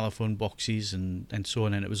side of telephone boxes and so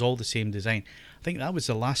on, and it was all the same design. I think that was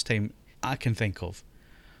the last time I can think of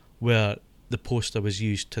where the poster was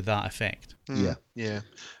used to that effect. Yeah.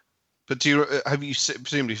 But have you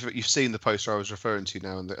presumably you've seen the poster I was referring to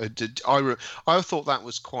now? And I thought that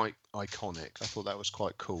was quite iconic. I thought that was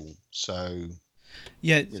quite cool. So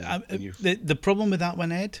yeah, the problem with that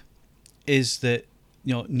one, Ed, is that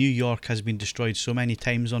New York has been destroyed so many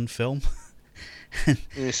times on film.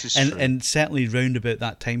 This is true. And certainly round about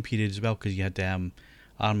that time period as well, because you had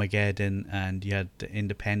Armageddon and you had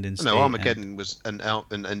Independence Day. No, Armageddon was an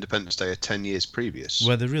Independence Day 10 years previous.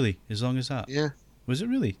 Were they really? As long as that? Yeah. Was it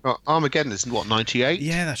really? Armageddon is what, 98?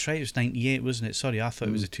 Yeah, that's right. It was 98, wasn't it? Sorry, I thought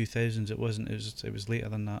it was the 2000s. It wasn't. It was later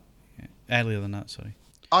than that. Yeah. Earlier than that. Sorry.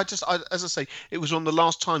 As I say, it was one of the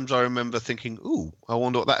last times I remember thinking, "Ooh, I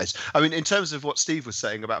wonder what that is." I mean, in terms of what Steve was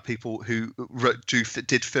saying about people who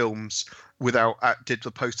did films did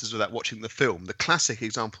the posters without watching the film, the classic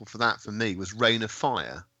example for that for me was Reign of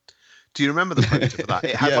Fire. Do you remember the poster for that?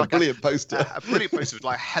 It had a brilliant poster. A brilliant poster with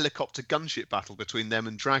like a helicopter gunship battle between them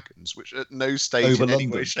and dragons, which at no stage in any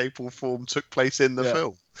way, shape, or form took place in the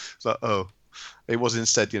film. It's like, it was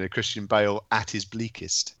instead, Christian Bale at his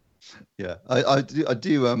bleakest. Yeah, I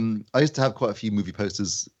do. I used to have quite a few movie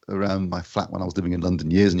posters around my flat when I was living in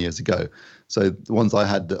London years and years ago. So the ones I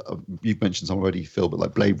had, you've mentioned some already, Phil, but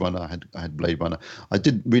like Blade Runner, I had Blade Runner. I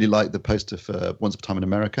did really like the poster for Once Upon a Time in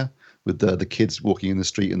America with the kids walking in the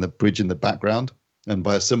street and the bridge in the background. And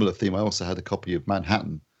by a similar theme, I also had a copy of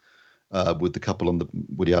Manhattan with the couple on the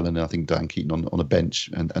Woody Allen and I think Diane Keaton on a bench,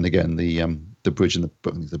 and again the bridge in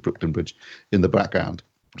the Brooklyn Bridge in the background,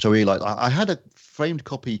 which I really liked. I had a framed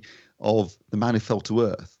copy of The Man Who Fell to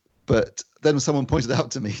Earth, but then someone pointed out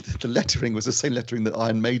to me that the lettering was the same lettering that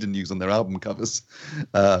Iron Maiden used on their album covers,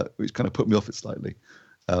 which kind of put me off it slightly.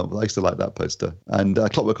 But I used to like that poster. And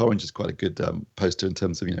Clockwork Orange is quite a good poster in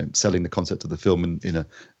terms of selling the concept of the film in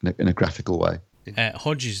a graphical way.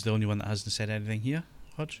 Hodge is the only one that hasn't said anything here.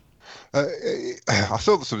 Hodge? I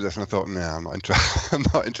saw the subject and I thought, no, I'm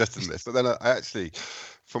not interested in this. But then I actually,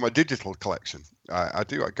 for my digital collection, I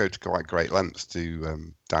do go to quite great lengths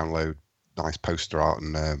to download nice poster art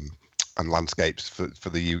and landscapes for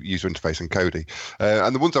the user interface and Kodi.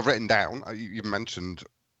 And the ones I've written down, you mentioned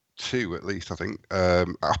two at least, I think.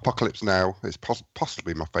 Apocalypse Now is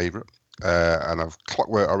possibly my favourite. And I've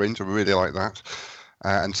Clockwork Orange, I really like that.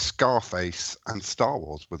 And Scarface and Star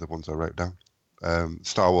Wars were the ones I wrote down.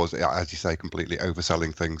 Star Wars, as you say, completely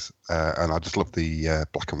overselling things, and I just love the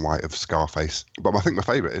black and white of Scarface. But I think my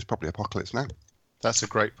favourite is probably Apocalypse Now. That's a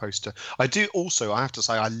great poster. I do also, I have to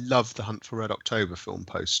say, I love the Hunt for Red October film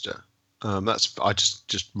poster. I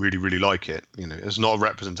just really, really like it. It's not a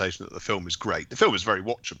representation that the film is great. The film is very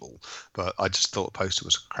watchable, but I just thought the poster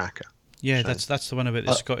was a cracker. Yeah, so. That's the one about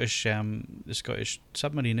the Scottish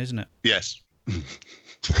submarine, isn't it? Yes.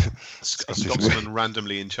 A Scotsman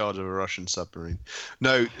randomly in charge of a Russian submarine.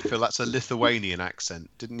 No, Phil, that's a Lithuanian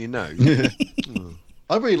accent. Didn't you know?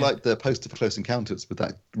 I really like the poster for Close Encounters with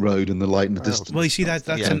that road and the light in the distance. Well, you see that's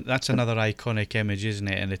Yeah. that's another iconic image, isn't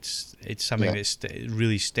it? And it's something Yeah. that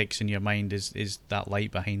really sticks in your mind is that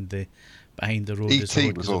light behind the road. as the E.T.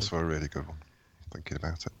 road was goes also a really good one. Thinking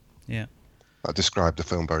about it, Yeah. that described the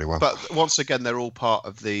film very well. But once again, they're all part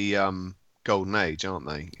of the golden age, aren't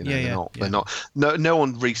they? You know, Yeah, they're yeah, not. yeah. They're not. No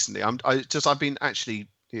one recently. I've been actually.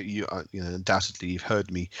 You know, undoubtedly, you've heard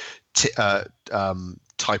me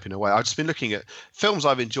typing away. I've just been looking at films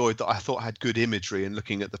I've enjoyed that I thought had good imagery, and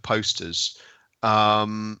looking at the posters. I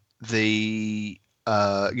was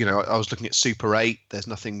looking at Super 8. There's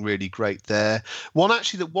nothing really great there. One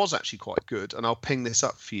actually that was actually quite good, and I'll ping this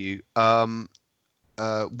up for you.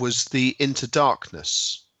 Was the Into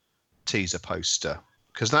Darkness teaser poster,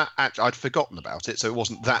 because that I'd forgotten about it, so it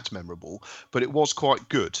wasn't that memorable, but it was quite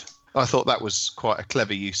good. I thought that was quite a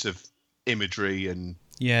clever use of imagery and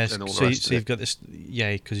Yes, and all the so rest of you've it. got this,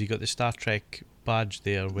 because you've got the Star Trek badge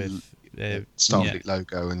there with Starfleet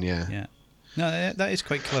logo, and Yeah, no, that is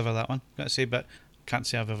quite clever, that one. Got to say, but can't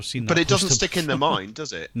say I've ever seen that. but it doesn't poster stick in the before. mind,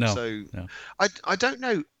 does it? No, So no. I don't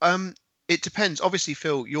know. It depends. Obviously,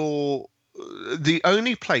 Phil, you're the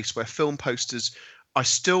only place where film posters I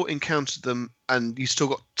still encountered them, and you still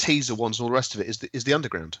got teaser ones and all the rest of it is the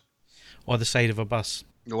underground. Or the side of a bus.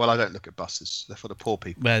 Well, I don't look at buses; they're for the poor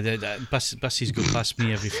people. Well, the buses go past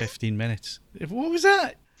me every 15 minutes. What was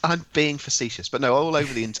that? I'm being facetious, but no, all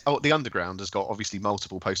over the underground has got obviously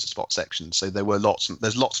multiple poster spot sections. So there were lots, and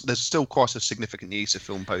there's still quite a significant use of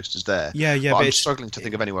film posters there. Yeah, but I'm it's struggling to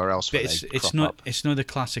think of anywhere else where But they it's crop not up. it's not the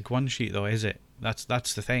classic one sheet though, is it?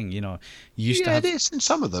 That's the thing. You know, you used to Yeah, have. it is in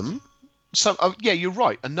some of them. Yeah, you're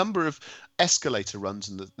right. A number of escalator runs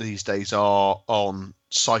these days are on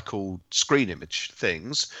cycle screen image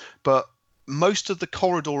things, but most of the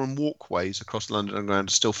corridor and walkways across the London Underground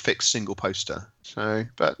are still fixed single poster. So,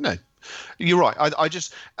 but no, you're right. I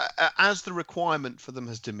just, as the requirement for them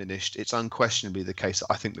has diminished, it's unquestionably the case that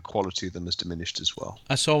I think the quality of them has diminished as well.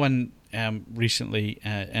 I saw one recently,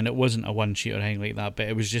 and it wasn't a one sheet or anything like that, but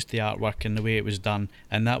it was just the artwork and the way it was done,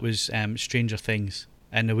 and that was Stranger Things.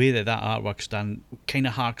 And the way that artwork's done kind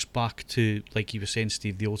of harks back to, like you were saying,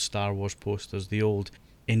 Steve, the old Star Wars posters, the old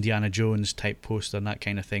Indiana Jones type poster and that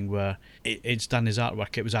kind of thing, where it's done as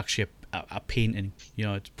artwork. It was actually a painting, you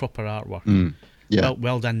know, it's proper artwork. Yeah.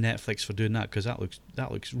 Well done Netflix for doing that, because that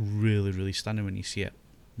looks really, really stunning when you see it.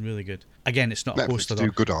 Really good. Again, it's not a Netflix poster do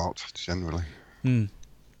though. good art generally. Mm.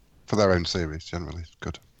 For their own series, generally it's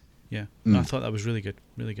good. Yeah, no, I thought that was really good,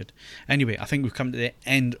 really good. Anyway, I think we've come to the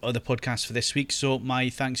end of the podcast for this week, so my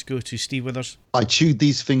thanks go to Steve Withers, I chewed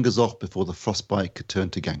these fingers off before the frostbite could turn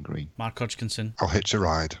to gangrene. Mark Hodgkinson, I'll hitch a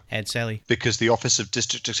ride. Ed Selly, Because the Office of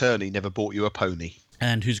District Attorney never bought you a pony.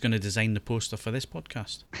 and who's going to design the poster for this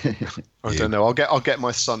podcast? I don't know. I'll get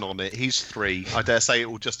my son on it. He's 3. I dare say it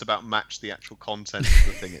will just about match the actual content of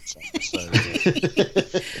the thing itself.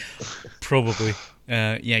 So Probably.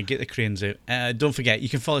 Yeah, get the cranes out. Don't forget, you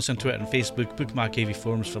can follow us on Twitter and Facebook, Bookmark AV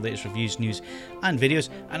Forums for latest reviews, news and videos,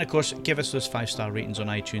 and of course give us those 5-star ratings on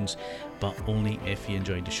iTunes, but only if you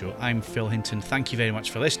enjoyed the show. I'm Phil Hinton, thank you very much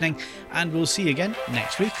for listening, and we'll see you again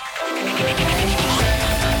next week.